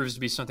proves to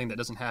be something that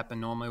doesn't happen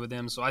normally with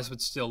them. So I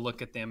would still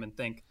look at them and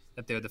think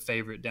that they're the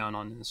favorite down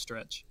on in the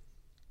stretch.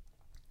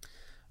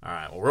 All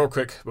right, well, real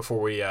quick before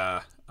we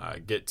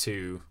get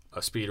to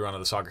a speed run of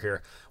the soccer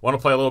here, I want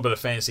to play a little bit of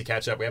fantasy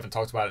catch-up. We haven't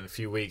talked about it in a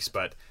few weeks,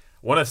 but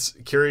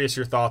curious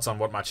your thoughts on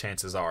what my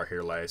chances are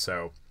here, Lay.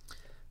 So,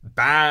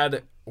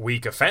 bad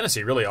week of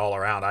fantasy really all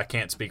around. I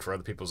can't speak for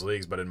other people's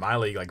leagues, but in my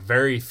league, like,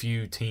 very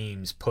few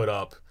teams put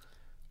up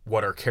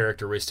what are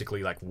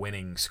characteristically like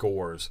winning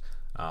scores.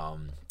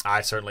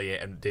 I certainly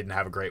didn't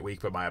have a great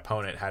week, but my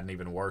opponent had an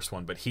even worse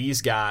one. But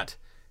he's got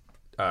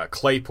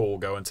Claypool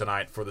going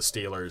tonight for the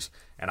Steelers,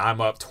 and I'm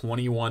up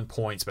 21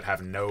 points but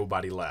have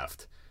nobody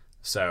left.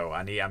 So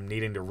I'm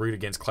needing to root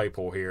against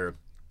Claypool here.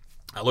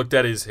 I looked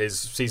at his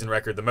season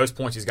record. The most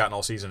points he's gotten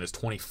all season is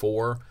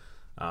 24.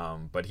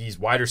 But he's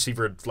wide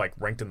receiver, like,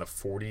 ranked in the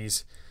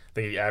 40s. I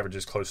think he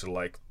averages closer to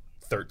like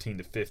 13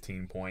 to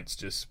 15 points.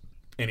 Just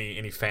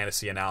any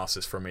fantasy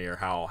analysis for me, or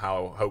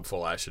how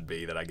hopeful I should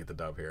be that I get the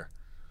dub here.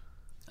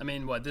 I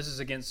mean, this is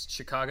against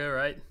Chicago,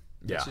 right?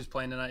 Yeah. That's who's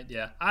playing tonight?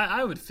 Yeah.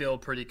 I would feel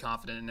pretty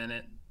confident in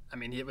it. I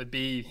mean, it would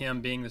be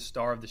him being the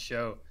star of the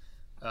show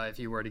if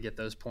he were to get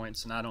those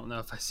points, and I don't know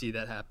if I see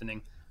that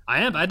happening.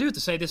 I do have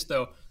to say this,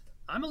 though.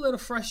 I'm a little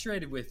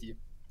frustrated with you.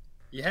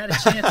 You had a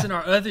chance in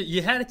our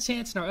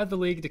other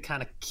league to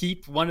kind of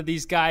keep one of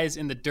these guys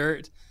in the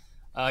dirt,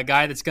 a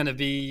guy that's going to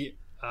be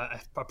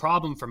a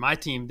problem for my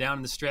team down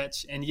in the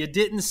stretch, and you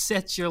didn't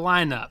set your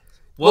lineup.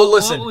 What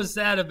was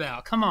that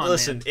about? Come on,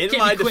 listen, man. In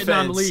my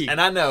defense, and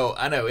I know,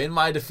 in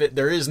my defense,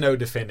 there is no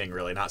defending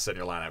really, not setting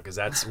your lineup, because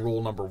that's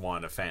rule number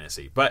one of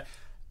fantasy. But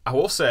I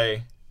will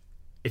say,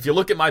 if you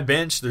look at my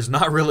bench, there's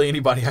not really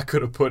anybody I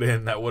could have put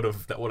in that would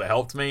have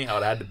helped me. I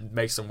would have had to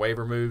make some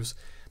waiver moves.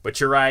 But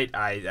you're right.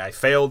 I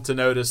failed to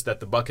notice that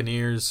the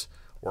Buccaneers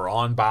were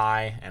on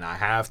bye, and I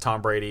have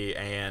Tom Brady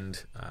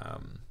and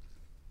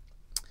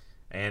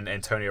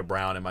Antonio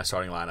Brown in my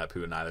starting lineup,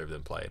 who neither of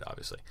them played,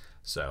 obviously.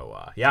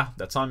 So yeah,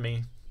 that's on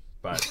me.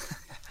 But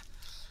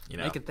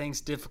making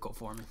things difficult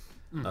for me.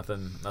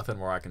 Nothing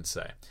more I can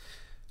say.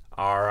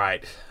 All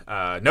right,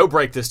 no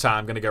break this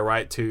time. Going to go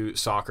right to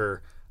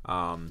soccer.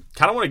 Kind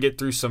of want to get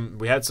through some.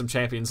 We had some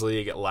Champions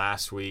League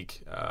last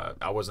week.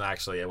 I wasn't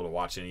actually able to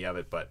watch any of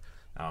it, but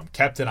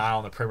kept an eye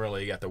on the Premier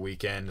League at the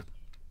weekend.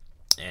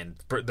 And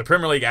the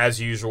Premier League, as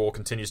usual,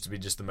 continues to be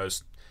just the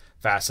most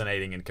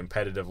fascinating and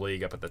competitive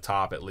league, up at the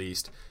top at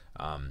least.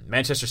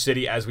 Manchester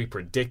City, as we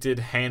predicted,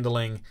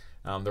 handling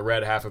the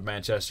red half of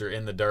Manchester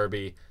in the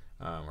Derby,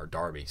 or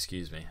Derby,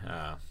 excuse me.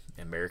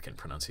 American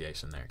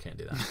pronunciation there, can't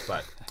do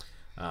that.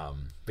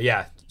 But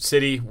yeah,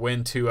 City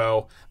win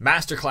 2-0.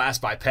 Masterclass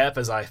by Pep,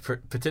 as I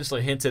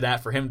potentially hinted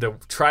at, for him to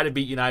try to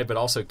beat United, but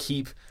also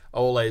keep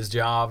Ole's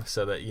job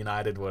so that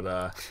United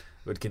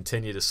would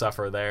continue to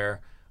suffer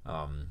there.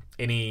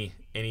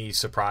 Any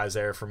surprise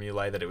there from you,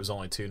 Lay, that it was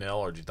only 2-0,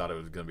 or did you thought it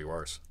was going to be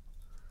worse?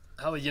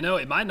 Oh,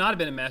 it might not have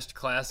been a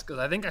masterclass, because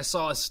I think I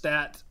saw a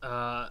stat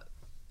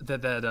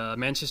that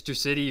Manchester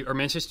City or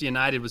Manchester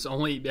United was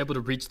only able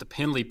to reach the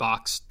penalty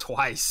box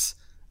twice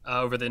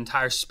over the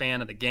entire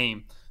span of the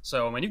game.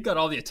 So when you've got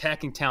all the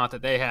attacking talent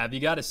that they have, you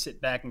got to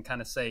sit back and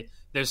kind of say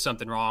there's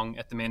something wrong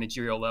at the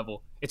managerial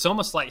level. It's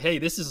almost like, hey,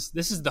 this is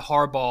the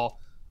Harbaugh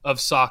of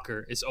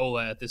soccer is Ole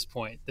at this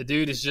point. The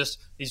dude is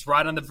he's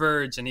right on the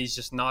verge, and he's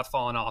just not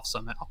falling off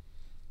somehow.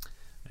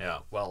 Yeah,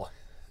 well,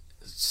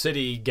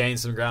 City gained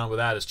some ground with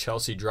that as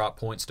Chelsea dropped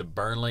points to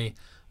Burnley.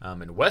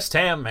 And West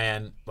Ham,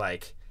 man,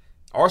 like,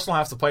 Arsenal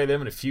have to play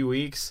them in a few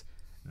weeks.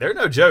 They're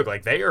no joke.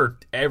 Like, they are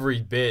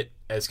every bit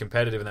as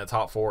competitive in that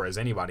top four as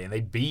anybody, and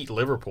they beat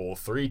Liverpool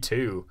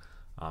 3-2.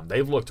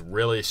 They've looked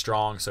really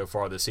strong so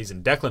far this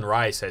season. Declan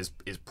Rice is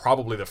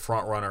probably the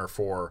front runner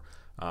for,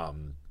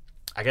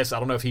 I guess, I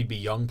don't know if he'd be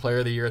Young Player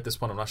of the Year at this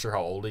point. I'm not sure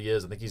how old he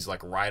is. I think he's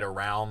like right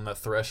around the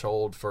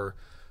threshold for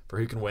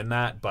who can win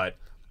that. But,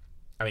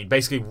 I mean,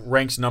 basically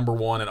ranks number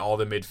one in all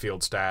the midfield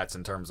stats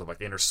in terms of like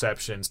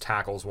interceptions,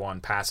 tackles won,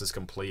 passes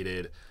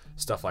completed,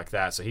 stuff like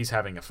that. So he's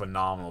having a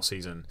phenomenal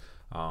season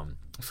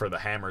for the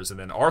Hammers. And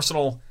then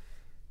Arsenal,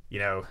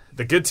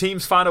 the good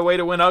teams find a way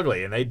to win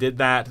ugly, and they did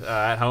that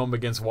at home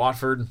against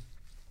Watford.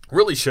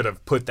 Really should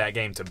have put that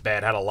game to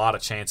bed, had a lot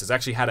of chances.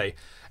 Actually had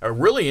a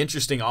really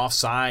interesting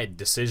offside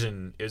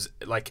decision. Is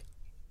like,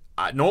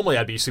 normally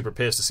I'd be super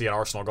pissed to see an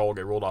Arsenal goal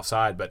get ruled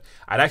offside, but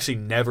I'd actually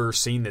never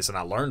seen this, and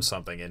I learned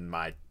something in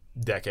my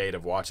decade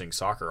of watching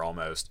soccer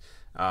almost.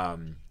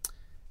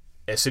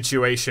 A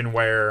situation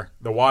where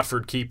the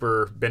Watford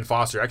keeper, Ben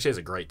Foster, actually has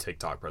a great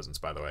TikTok presence,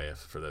 by the way,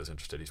 for those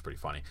interested. He's pretty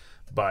funny.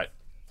 But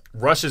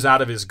rushes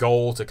out of his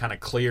goal to kind of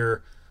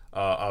clear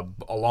a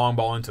long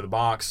ball into the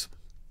box,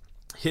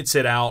 hits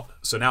it out.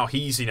 So now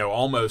he's,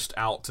 almost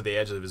out to the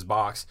edge of his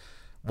box.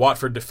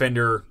 Watford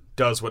defender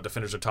does what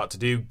defenders are taught to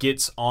do,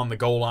 gets on the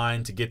goal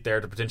line to get there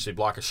to potentially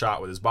block a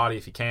shot with his body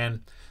if he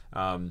can.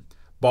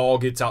 Ball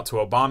gets out to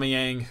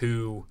Aubameyang,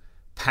 who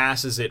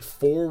passes it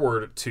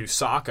forward to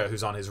Saka,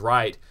 who's on his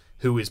right,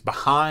 who is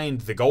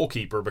behind the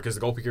goalkeeper because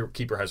the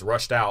goalkeeper has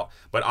rushed out.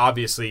 But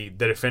obviously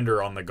the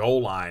defender on the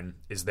goal line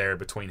is there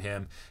between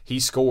him.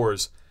 He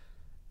scores.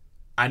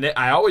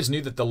 I always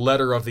knew that the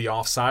letter of the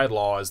offside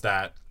law is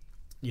that,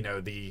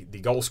 the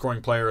goal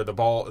scoring player,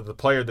 the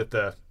player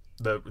that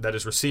that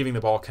is receiving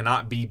the ball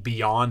cannot be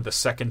beyond the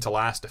second to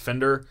last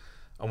defender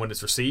when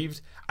it's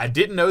received. I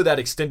didn't know that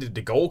extended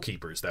to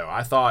goalkeepers, though.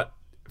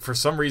 For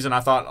some reason,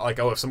 I thought like,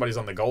 if somebody's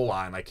on the goal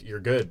line, like, you're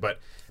good. But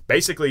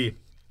basically,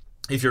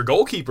 if your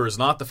goalkeeper is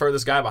not the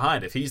furthest guy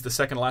behind, if he's the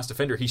second to last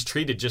defender, he's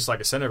treated just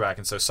like a center back.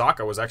 And so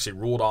Saka was actually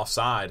ruled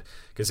offside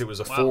because it was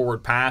a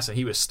forward pass, and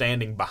he was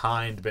standing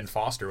behind Ben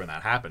Foster when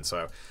that happened.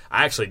 So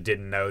I actually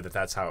didn't know that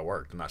that's how it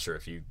worked. I'm not sure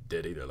if you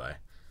did either, Lay.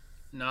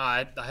 No,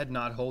 I had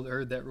not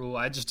heard that rule.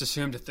 I just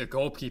assumed if the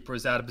goalkeeper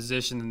was out of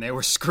position, then they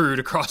were screwed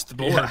across the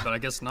board, but I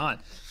guess not.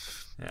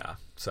 Yeah,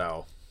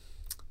 so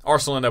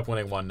Arsenal end up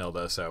winning 1-0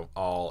 though, so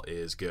all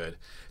is good.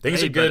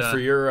 Things are good for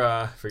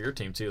your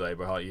team too, Lay.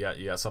 But you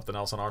got something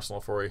else on Arsenal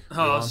for you?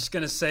 I was just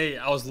gonna say,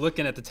 I was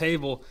looking at the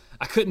table.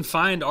 I couldn't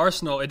find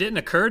Arsenal. It didn't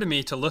occur to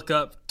me to look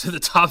up to the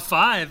top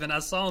 5, and I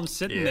saw them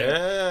sitting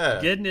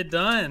there getting it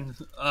done.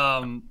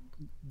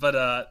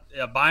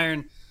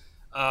 Bayern.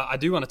 I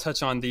do want to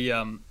touch on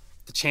the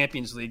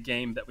Champions League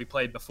game that we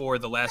played before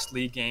the last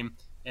league game.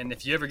 And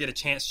if you ever get a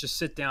chance, just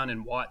sit down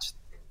and watch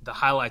the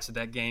highlights of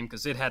that game,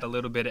 because it had a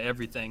little bit of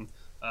everything.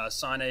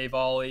 Sané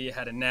volley,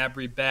 had a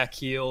Gnabry back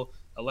heel,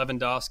 a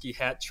Lewandowski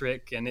hat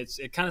trick, and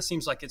it kind of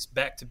seems like it's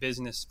back to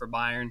business for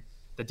Bayern.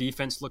 The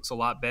defense looks a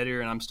lot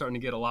better, and I'm starting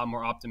to get a lot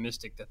more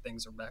optimistic that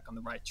things are back on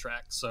the right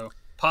track. So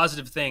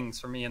positive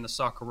things for me in the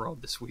soccer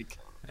world this week.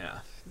 Yeah,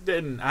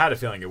 I had a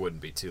feeling it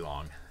wouldn't be too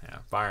long. Yeah,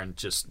 Bayern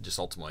just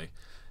ultimately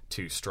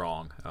too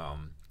strong.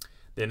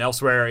 And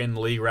elsewhere in the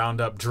league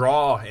roundup,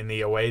 draw in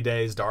the away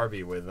days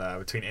derby with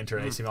between Inter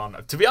and AC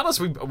Milan. To be honest,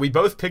 we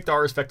both picked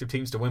our respective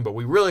teams to win, but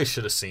we really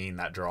should have seen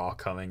that draw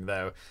coming,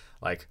 though.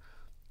 Like,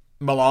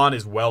 Milan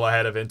is well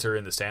ahead of Inter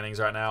in the standings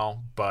right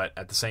now, but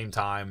at the same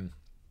time,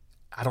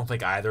 I don't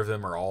think either of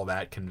them are all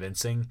that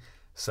convincing.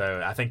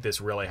 So I think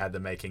this really had the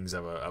makings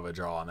of a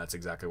draw, and that's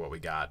exactly what we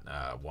got,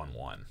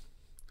 1-1.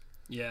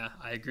 Yeah,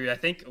 I agree. I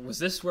think, was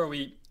this where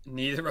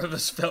neither of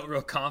us felt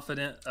real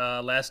confident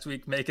last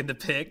week making the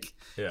pick?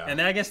 Yeah.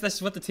 And I guess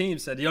that's what the team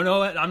said. You know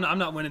what? I'm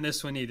not winning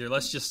this one either.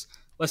 Let's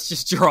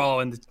just draw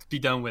and be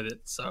done with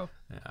it. So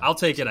yeah, I'll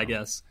take it, I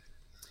guess.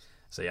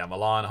 So yeah,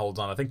 Milan holds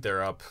on. I think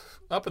they're up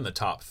in the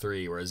top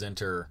 3, whereas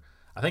Inter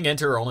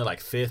are only like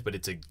 5th, but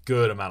it's a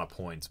good amount of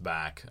points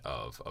back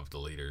of the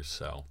leaders.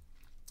 So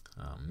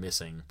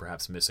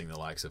perhaps missing the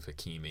likes of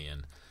Hakimi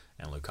and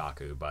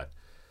Lukaku, but.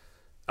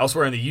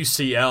 Elsewhere in the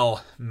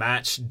UCL,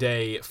 match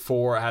day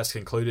 4 has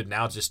concluded.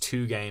 Now just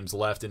 2 games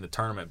left in the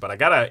tournament. But I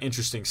got an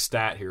interesting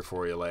stat here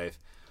for you, Laith.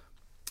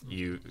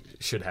 You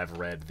should have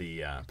read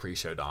the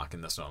pre-show doc,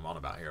 and that's what I'm on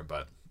about here.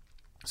 But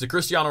so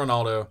Cristiano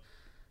Ronaldo,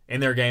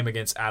 in their game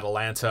against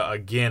Atalanta,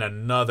 again,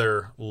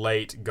 another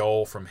late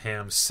goal from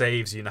him.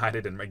 Saves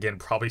United, and again,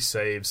 probably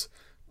saves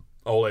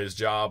Ole's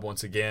job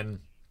once again.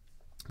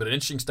 But an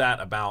interesting stat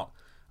about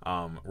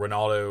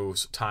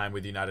Ronaldo's time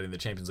with United in the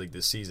Champions League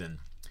this season.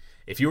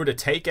 If you were to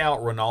take out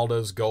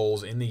Ronaldo's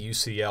goals in the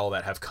UCL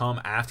that have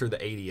come after the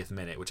 80th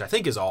minute, which I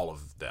think is all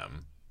of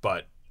them,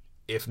 but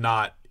if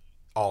not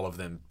all of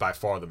them, by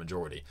far the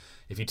majority.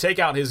 If you take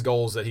out his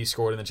goals that he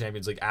scored in the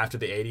Champions League after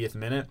the 80th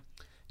minute,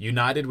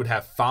 United would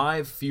have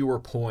 5 fewer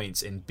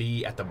points and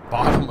be at the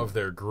bottom of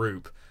their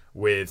group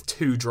with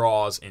 2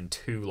 draws and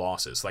 2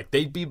 losses. Like,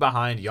 they'd be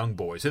behind Young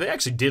Boys, who they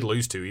actually did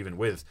lose to even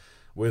with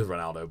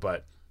Ronaldo,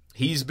 but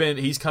he's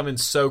come in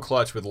so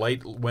clutch with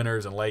late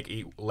winners and late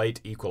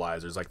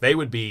equalizers. Like, they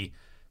would be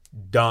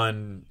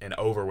done and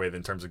over with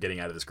in terms of getting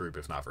out of this group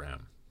if not for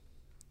him.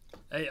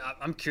 Hey,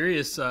 I'm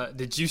curious.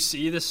 Did you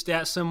see this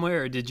stat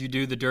somewhere, or did you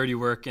do the dirty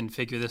work and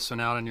figure this one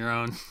out on your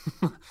own?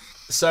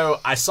 So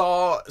I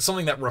saw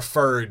something that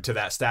referred to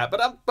that stat,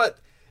 but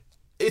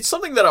it's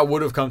something that I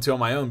would have come to on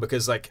my own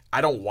because, like,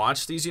 I don't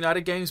watch these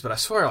United games, but I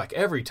swear, like,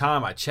 every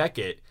time I check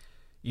it,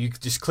 you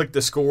just click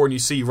the score and you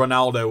see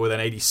Ronaldo with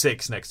an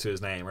 86 next to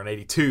his name, or an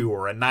 82,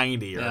 or a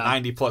 90, or a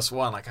 90 plus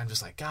 1. Like, I'm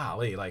just like,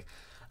 golly, like,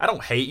 I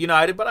don't hate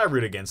United, but I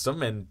root against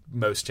them in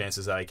most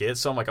chances that I get.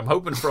 So I'm like, I'm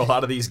hoping for a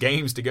lot of these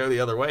games to go the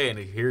other way, and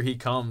here he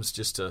comes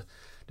just to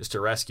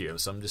rescue him.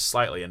 So I'm just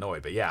slightly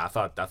annoyed. But yeah, I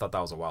thought that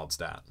was a wild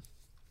stat.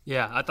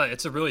 Yeah, I thought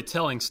it's a really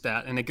telling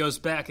stat, and it goes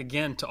back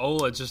again to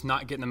Ola just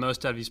not getting the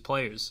most out of his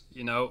players.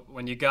 You know,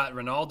 when you got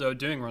Ronaldo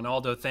doing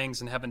Ronaldo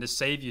things and having to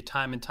save you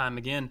time and time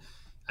again,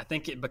 I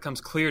think it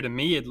becomes clear to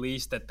me, at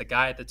least, that the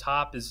guy at the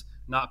top is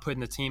not putting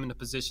the team in a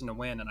position to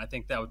win, and I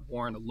think that would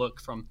warrant a look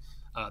from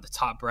the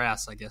top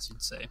brass, I guess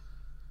you'd say.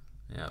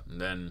 Yeah, and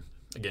then,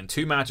 again,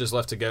 2 matches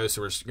left to go,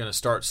 so we're going to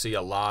start to see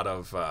a lot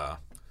of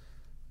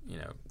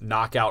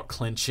knockout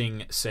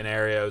clinching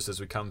scenarios as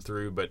we come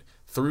through, but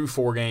through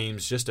 4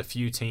 games, just a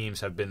few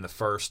teams have been the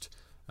first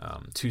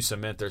to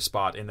cement their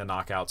spot in the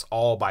knockouts,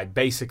 all by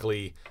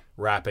basically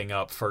wrapping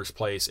up first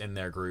place in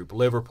their group.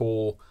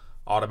 Liverpool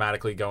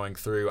automatically going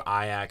through,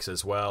 Ajax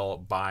as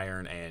well,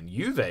 Bayern, and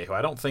Juve, who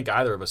I don't think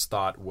either of us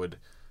thought would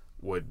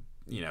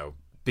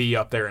be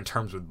up there in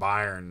terms with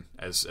Bayern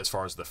as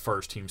far as the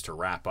first teams to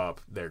wrap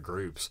up their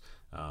groups.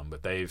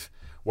 But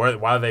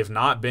while they've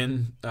not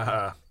been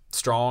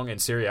strong in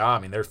Serie A, I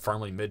mean, they're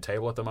firmly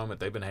mid-table at the moment.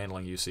 They've been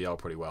handling UCL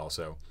pretty well,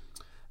 so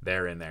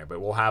they're in there. But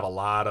we'll have a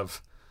lot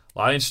of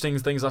interesting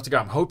things left to go.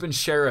 I'm hoping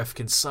Sheriff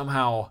can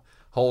somehow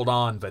hold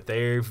on, but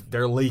they're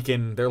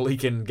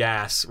leaking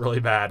gas really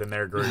bad in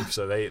their group,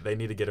 so they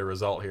need to get a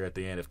result here at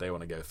the end if they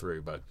want to go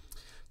through. But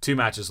 2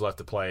 matches left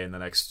to play in the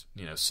next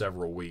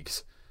several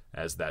weeks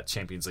as that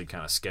Champions League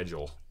kind of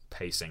schedule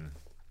pacing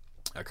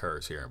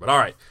occurs here. But all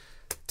right,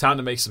 time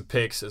to make some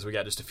picks as we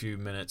got just a few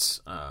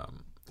minutes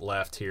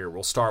left here.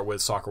 We'll start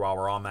with soccer while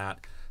we're on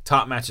that.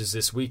 Top matches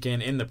this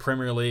weekend in the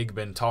Premier League.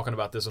 Been talking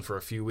about this one for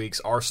a few weeks.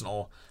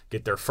 Arsenal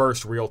get their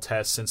first real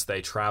test since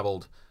they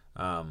traveled,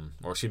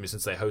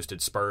 since they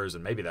hosted Spurs,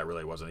 and maybe that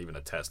really wasn't even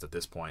a test at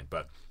this point,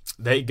 but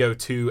they go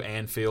to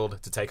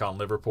Anfield to take on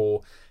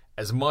Liverpool.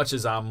 As much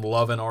as I'm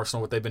loving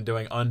Arsenal, what they've been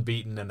doing,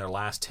 unbeaten in their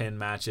last 10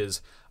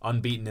 matches,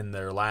 unbeaten in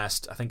their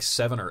last, I think,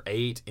 7 or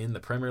 8 in the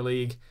Premier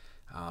League,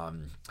 I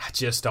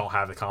just don't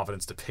have the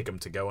confidence to pick them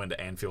to go into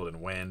Anfield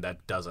and win.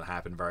 That doesn't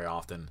happen very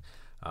often.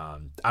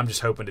 I'm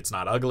just hoping it's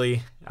not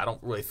ugly. I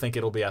don't really think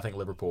it'll be. I think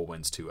Liverpool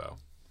wins 2-0.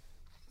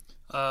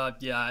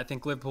 Yeah, I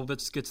think Liverpool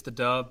gets the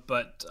dub,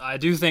 but I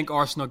do think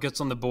Arsenal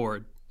gets on the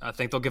board. I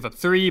think they'll give up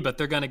 3, but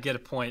they're going to get a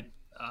point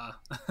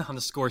on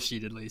the score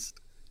sheet at least.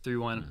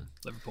 3-1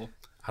 Liverpool.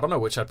 I don't know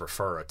which I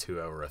prefer, a 2-0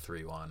 or a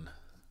 3-1.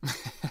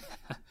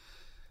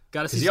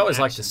 Got to see. You always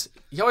like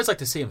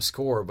to see him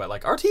score, but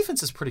like our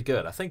defense is pretty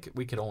good. I think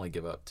we could only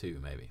give up 2,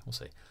 maybe. We'll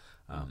see.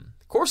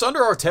 Of course, under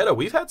Arteta,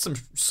 we've had some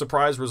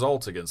surprise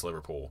results against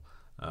Liverpool.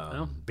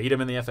 Beat him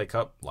in the FA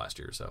Cup last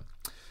year. So,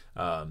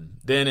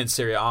 Then in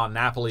Serie A,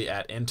 Napoli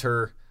at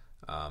Inter.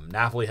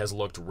 Napoli has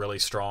looked really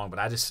strong,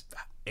 but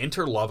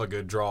Inter love a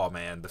good draw,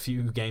 man. The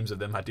few games of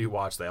them I do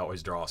watch, they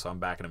always draw, so I'm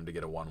backing them to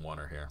get a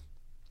 1-1er here.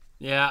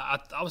 Yeah,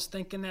 I was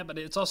thinking that, but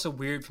it's also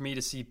weird for me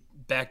to see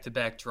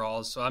back-to-back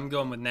draws, so I'm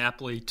going with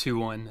Napoli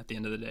 2-1 at the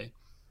end of the day.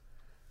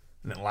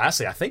 And then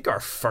lastly, I think our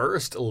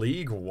first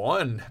League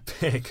One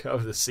pick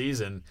of the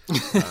season,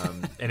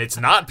 and it's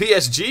not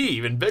PSG,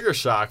 even bigger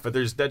shock, but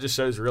that just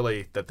shows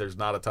really that there's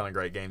not a ton of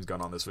great games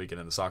going on this weekend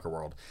in the soccer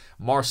world.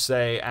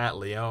 Marseille at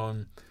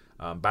Lyon,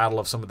 battle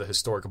of some of the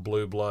historic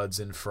blue bloods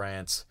in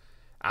France.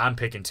 I'm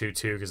picking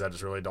 2-2 because I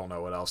just really don't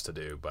know what else to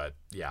do, but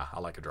yeah, I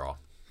like a draw.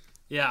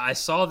 Yeah, I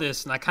saw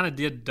this and I kind of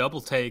did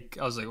double take.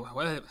 I was like,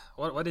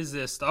 what is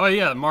this? Oh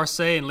yeah,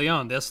 Marseille and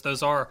Lyon.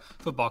 Those are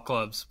football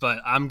clubs, but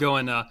I'm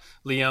going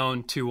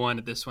Lyon 2-1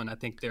 at this one. I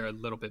think they're a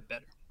little bit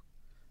better.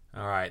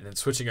 All right, and then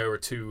switching over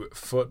to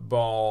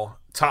football,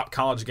 top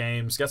college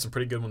games. Got some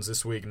pretty good ones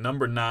this week.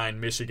 Number 9,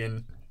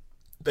 Michigan.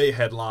 They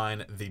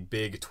headline the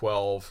Big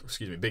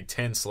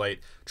 10 slate,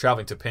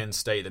 traveling to Penn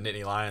State. The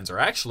Nittany Lions are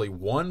actually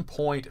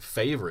 1-point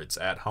favorites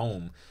at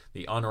home,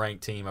 the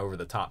unranked team over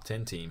the top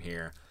 10 team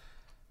here.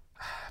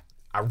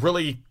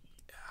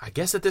 I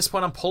guess at this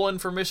point I'm pulling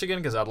for Michigan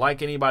because I'd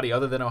like anybody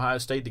other than Ohio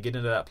State to get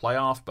into that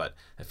playoff, but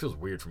it feels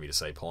weird for me to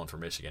say pulling for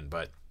Michigan.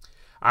 But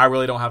I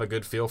really don't have a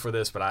good feel for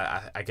this, but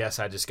I guess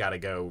I just gotta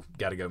go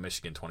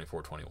Michigan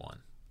 24-21.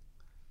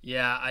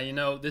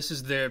 Yeah, this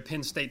is their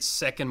Penn State's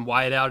second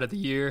whiteout of the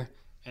year,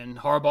 and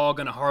Harbaugh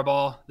gonna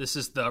Harbaugh. This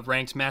is the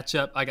ranked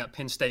matchup. I got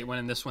Penn State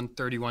winning this one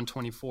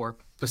 31-24.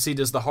 But see,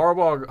 does the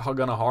Harbaugh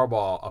gonna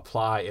Harbaugh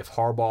apply if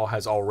Harbaugh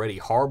has already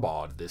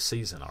Harbaugh'd this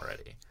season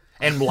already?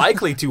 And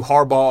likely to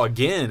Harbaugh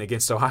again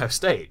against Ohio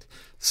State.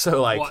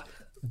 So,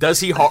 does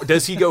he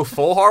go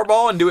full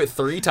Harbaugh and do it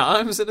 3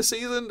 times in a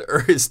season,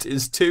 or is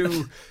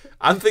 2?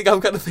 I'm kind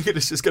of thinking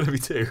it's just going to be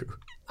 2.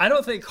 I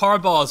don't think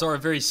Harbaughs are a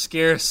very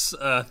scarce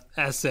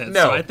asset.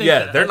 No, so I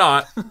think they're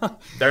not.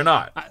 They're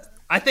not.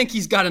 I think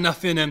he's got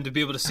enough in him to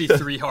be able to see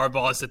 3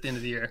 Harbaughs at the end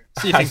of the year.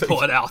 See if he can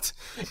pull it out.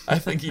 I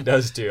think he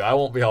does too. I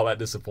won't be all that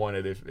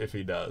disappointed if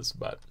he does,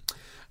 but.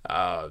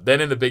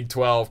 Then in the Big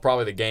 12,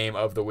 probably the game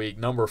of the week,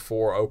 number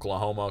 4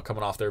 Oklahoma,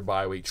 coming off their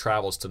bye week,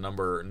 travels to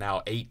number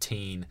now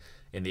 18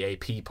 in the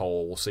AP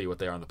poll. We'll see what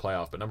they are in the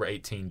playoff, but number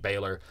 18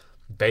 Baylor.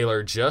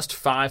 Baylor just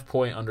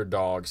 5-point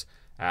underdogs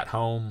at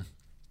home.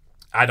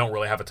 I don't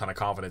really have a ton of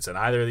confidence in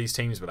either of these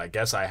teams, but I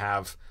guess I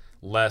have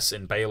less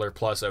in Baylor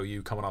plus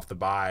OU coming off the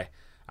bye.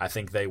 I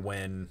think they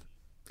win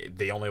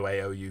the only way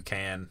OU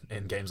can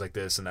in games like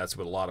this, and that's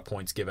with a lot of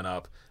points given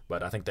up,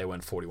 but I think they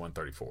win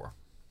 41-34.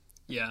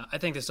 Yeah, I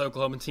think this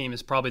Oklahoma team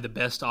is probably the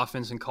best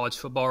offense in college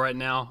football right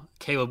now.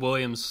 Caleb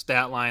Williams'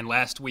 stat line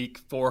last week,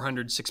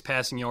 406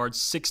 passing yards,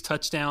 6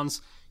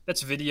 touchdowns.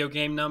 That's video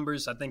game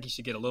numbers. I think he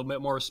should get a little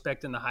bit more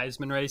respect in the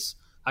Heisman race.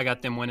 I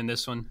got them winning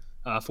this one,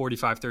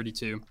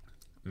 45-32.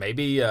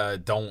 Maybe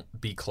don't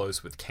be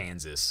close with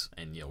Kansas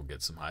and you'll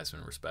get some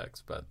Heisman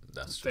respects, but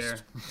that's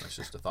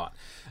just a thought.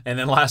 And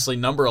then lastly,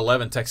 number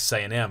 11, Texas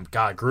A&M.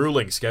 God,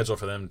 grueling schedule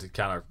for them to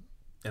kind of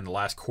in the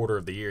last quarter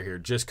of the year here,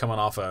 just coming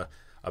off a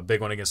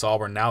big one against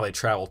Auburn. Now they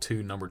travel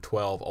to number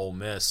 12, Ole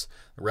Miss.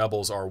 The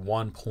Rebels are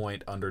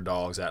 1-point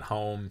underdogs at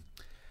home.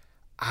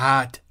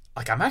 I'm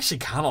actually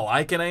kind of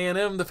liking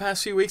A&M the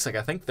past few weeks.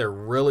 I think they're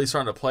really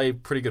starting to play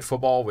pretty good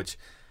football, which,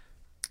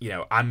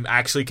 I'm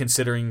actually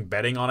considering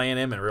betting on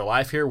A&M in real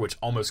life here, which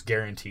almost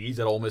guarantees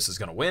that Ole Miss is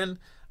going to win,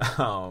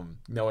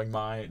 knowing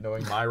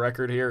my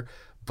record here.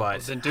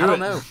 But I don't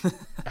know.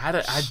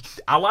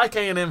 I like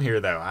A&M here,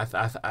 though.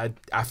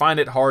 I find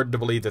it hard to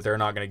believe that they're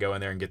not going to go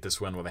in there and get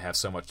this win when they have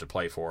so much to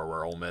play for,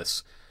 where Ole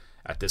Miss,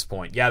 at this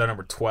point, they're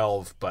number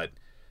 12, but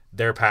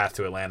their path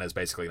to Atlanta is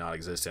basically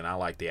non-existent. I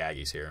like the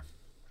Aggies here.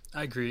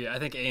 I agree. I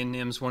think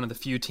A&M's one of the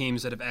few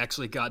teams that have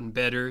actually gotten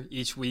better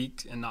each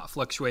week and not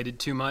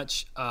fluctuated too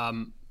much.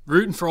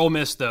 Rooting for Ole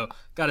Miss, though.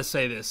 Got to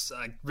say this.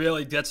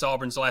 Really, that's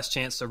Auburn's last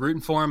chance, so rooting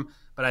for them.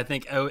 But I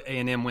think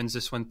A&M wins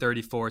this one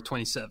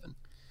 34-27.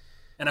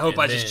 And I hope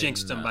I just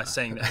jinxed them by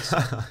saying that. So,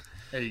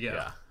 there you go.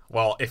 Yeah.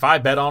 Well, if I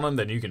bet on them,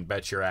 then you can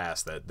bet your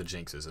ass that the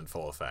jinx is in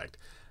full effect.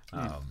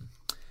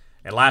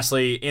 And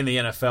lastly, in the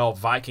NFL,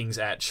 Vikings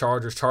at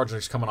Chargers.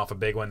 Chargers coming off a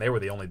big win. They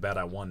were the only bet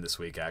I won this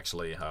week,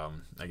 actually,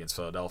 against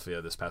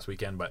Philadelphia this past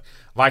weekend. But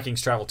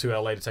Vikings travel to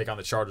L.A. to take on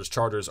the Chargers.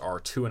 Chargers are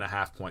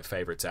 2.5-point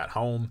favorites at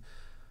home.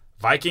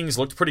 Vikings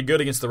looked pretty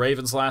good against the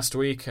Ravens last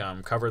week,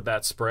 covered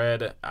that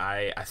spread.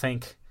 I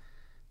think,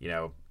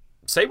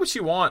 say what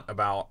you want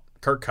about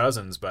Kirk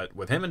Cousins, but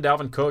with him and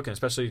Dalvin Cook, and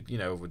especially,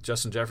 with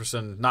Justin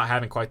Jefferson not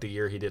having quite the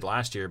year he did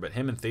last year, but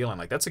him and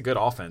Thielen, that's a good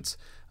offense.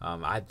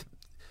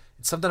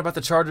 It's something about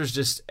the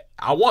Chargers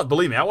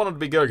believe me, I want them to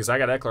be good because I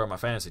got Eckler on my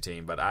fantasy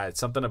team, but it's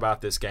something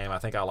about this game. I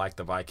think I like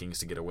the Vikings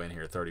to get a win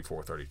here,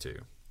 34-32.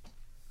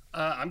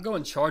 I'm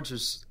going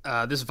Chargers.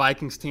 This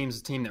Vikings team is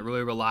a team that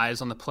really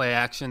relies on the play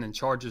action, and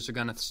Chargers are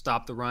going to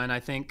stop the run,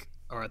 I think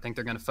they're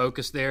going to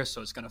focus there,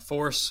 so it's going to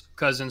force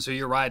Cousins, who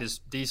you're right is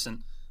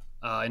decent,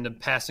 into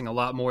passing a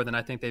lot more than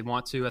I think they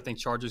want to. I think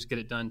Chargers get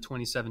it done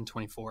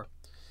 27-24.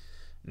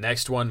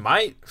 Next one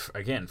might,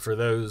 again, for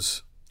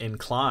those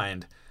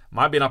inclined,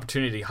 might be an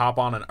opportunity to hop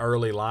on an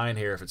early line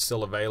here if it's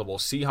still available.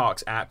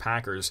 Seahawks at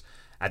Packers.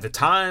 At the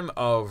time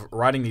of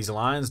writing these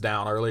lines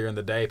down earlier in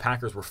the day,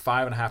 Packers were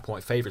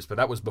 5.5-point favorites, but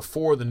that was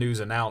before the news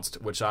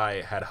announced, which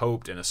I had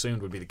hoped and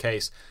assumed would be the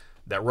case,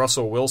 that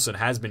Russell Wilson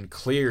has been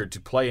cleared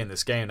to play in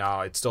this game.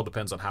 Now, it still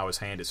depends on how his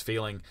hand is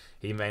feeling.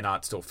 He may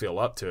not still feel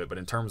up to it, but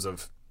in terms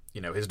of,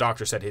 his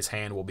doctor said his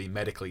hand will be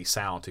medically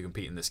sound to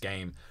compete in this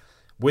game.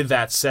 With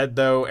that said,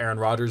 though, Aaron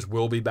Rodgers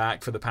will be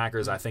back for the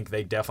Packers. I think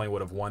they definitely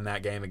would have won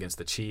that game against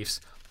the Chiefs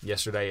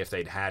yesterday if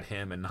they'd had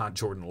him and not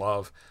Jordan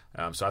Love.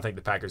 So I think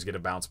the Packers get a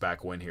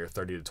bounce-back win here,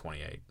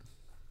 30-28.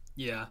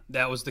 Yeah,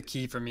 that was the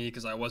key for me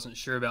because I wasn't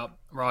sure about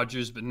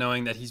Rodgers, but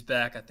knowing that he's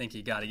back, I think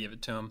you got to give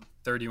it to him.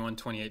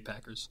 31-28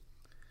 Packers.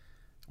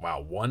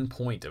 Wow, 1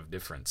 point of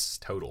difference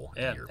total.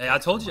 Yeah, hey, I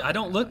told you, I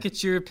don't look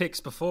at your picks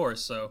before,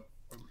 so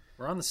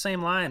we're on the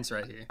same lines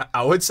right here.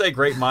 I would say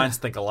great minds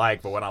think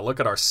alike, but when I look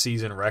at our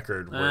season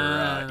record,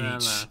 we're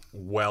each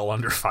well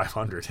under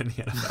 500 in the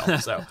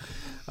NFL.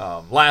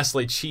 So,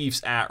 lastly,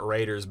 Chiefs at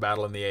Raiders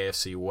battle in the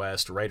AFC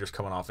West. Raiders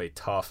coming off a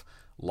tough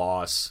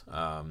loss.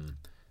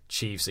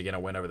 Chiefs, again, a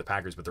win over the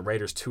Packers, but the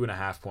Raiders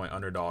 2.5-point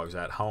underdogs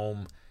at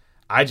home.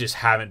 I just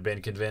haven't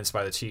been convinced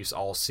by the Chiefs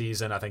all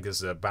season. I think this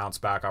is a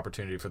bounce-back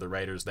opportunity for the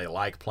Raiders. They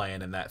like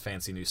playing in that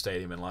fancy new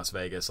stadium in Las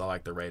Vegas. I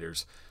like the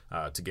Raiders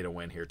to get a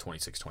win here,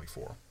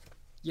 26-24.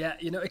 Yeah,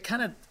 it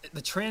kind of –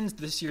 the trend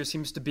this year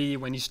seems to be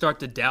when you start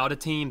to doubt a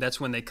team,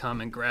 that's when they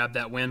come and grab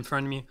that win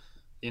from you.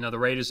 The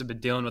Raiders have been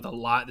dealing with a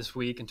lot this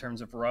week in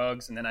terms of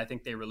Ruggs, and then I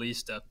think they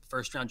released a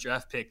first-round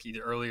draft pick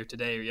either earlier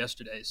today or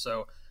yesterday.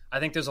 So I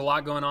think there's a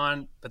lot going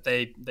on, but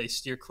they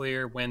steer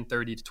clear, win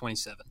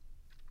 30-27.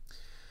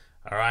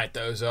 All right,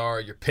 those are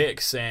your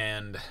picks,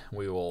 and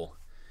we will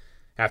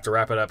have to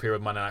wrap it up here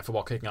with Monday Night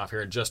Football kicking off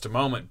here in just a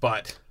moment.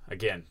 But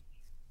again,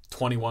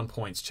 21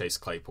 points, Chase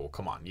Claypool.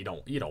 Come on, you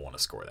don't want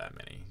to score that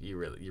many. You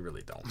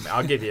really don't.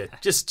 I'll give you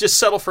just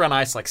settle for a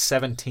nice like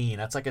 17.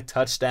 That's like a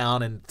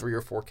touchdown and 3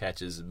 or 4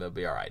 catches, and they'll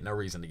be all right. No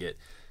reason to get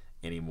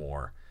any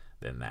more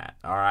than that.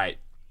 All right,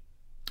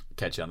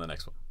 catch you on the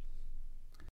next one.